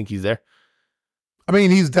 Like, do you think he's there? I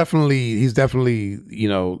mean, he's definitely,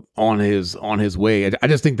 on his way. I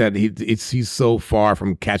just think that he's so far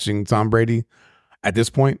from catching Tom Brady at this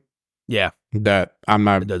point. Yeah, that I'm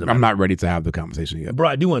not ready to have the conversation yet. Bro,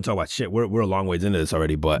 I do want to talk about shit. We're a long ways into this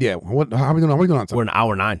already, but yeah, how are we doing? We're an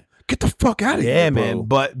hour 9. Get the fuck out of here, yeah, man.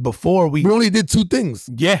 But before we only did 2 things.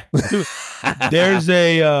 Yeah, there's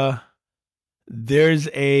a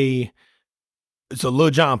so Lil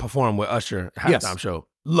Jon performed with Usher halftime show.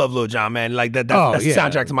 Love Lil Jon, man. Like that's the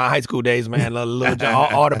soundtrack to my high school days, man. Lil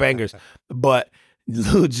Jon, all the bangers. But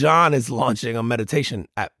Lil Jon is launching a meditation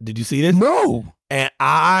app. Did you see this? No. And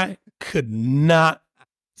I could not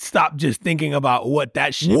stop just thinking about what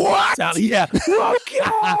that shit sounded. Yeah. Okay.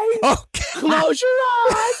 Close your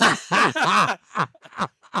eyes.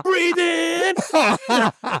 Breathe in.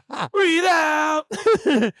 Breathe out.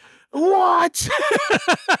 What?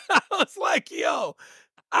 I was like, yo,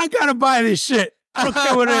 I gotta buy this shit. I don't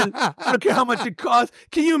care what it is. I don't care how much it costs.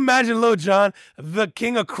 Can you imagine Lil Jon, the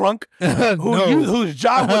king of crunk, whose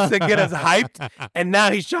job was to get us hyped, and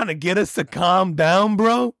now he's trying to get us to calm down,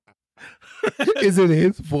 bro? Is it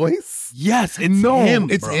his voice? Yes, it's him.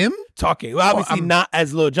 It's bro. him talking. Well, obviously not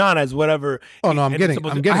as Lil Jon, as whatever. Oh no, I'm getting.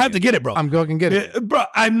 I have to get it, bro. I'm going to get it, bro.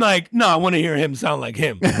 I'm like, no, I want to hear him sound like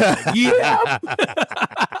him. Like, yeah.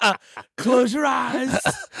 Close your eyes.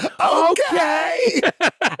 Okay.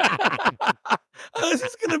 This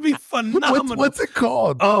is gonna be phenomenal. What's it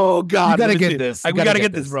called? Oh God, you gotta get this. We gotta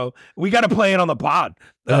get this, bro. We gotta play it on the pod.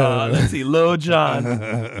 Let's see, Lil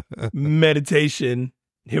Jon meditation.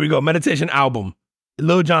 Here we go. Meditation album.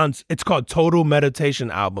 Lil Jon's. It's called Total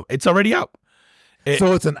Meditation Album. It's already out.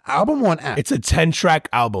 So it's an album or an app? It's a 10-track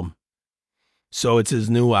album. So it's his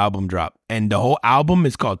new album drop, and the whole album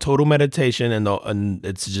is called Total Meditation, and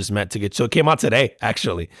it's just meant to get. So it came out today,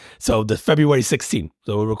 actually. So the February 16th.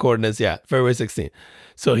 So we're recording this, February 16th.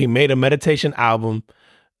 So he made a meditation album.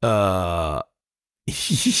 Yeah,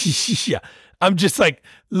 I'm just like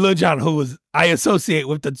Lil Jon, I associate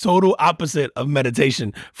with the total opposite of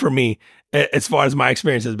meditation for me, as far as my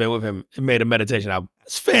experience has been with him. He made a meditation album.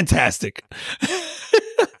 It's fantastic.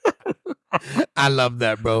 I love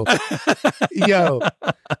that, bro. Yo.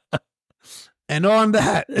 And on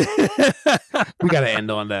that, we got to end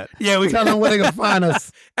on that. Yeah, we tell them where they can find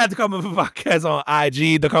us. At the Carbon Football Podcast on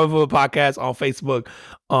IG, the Carbon Football Podcast on Facebook,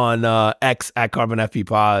 on X at Carbon FP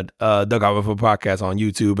Pod, the Carbon Football Podcast on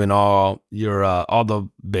YouTube, and all the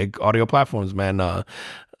big audio platforms, man.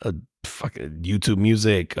 Fucking YouTube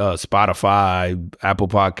Music, Spotify, Apple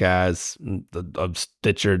Podcasts,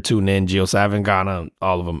 Stitcher, TuneIn, JioSaavn, Ghana,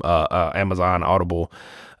 all of them, Amazon, Audible.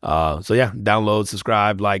 So yeah, download,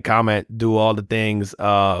 subscribe, like, comment, do all the things.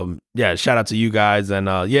 Yeah, shout out to you guys, and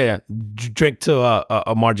drink to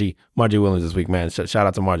Margie Williams this week, man. Shout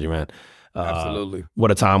out to Margie, man. Absolutely. What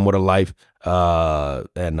a time, what a life.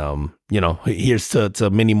 And here's to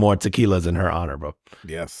many more tequilas in her honor, bro.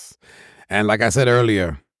 Yes. And like I said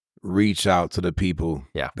earlier, reach out to the people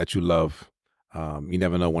that you love. You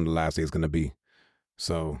never know when the last day is going to be.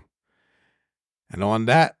 So, and on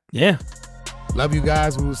that, yeah. Love you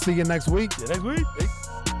guys. We will see you next week. See you next week.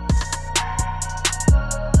 Peace.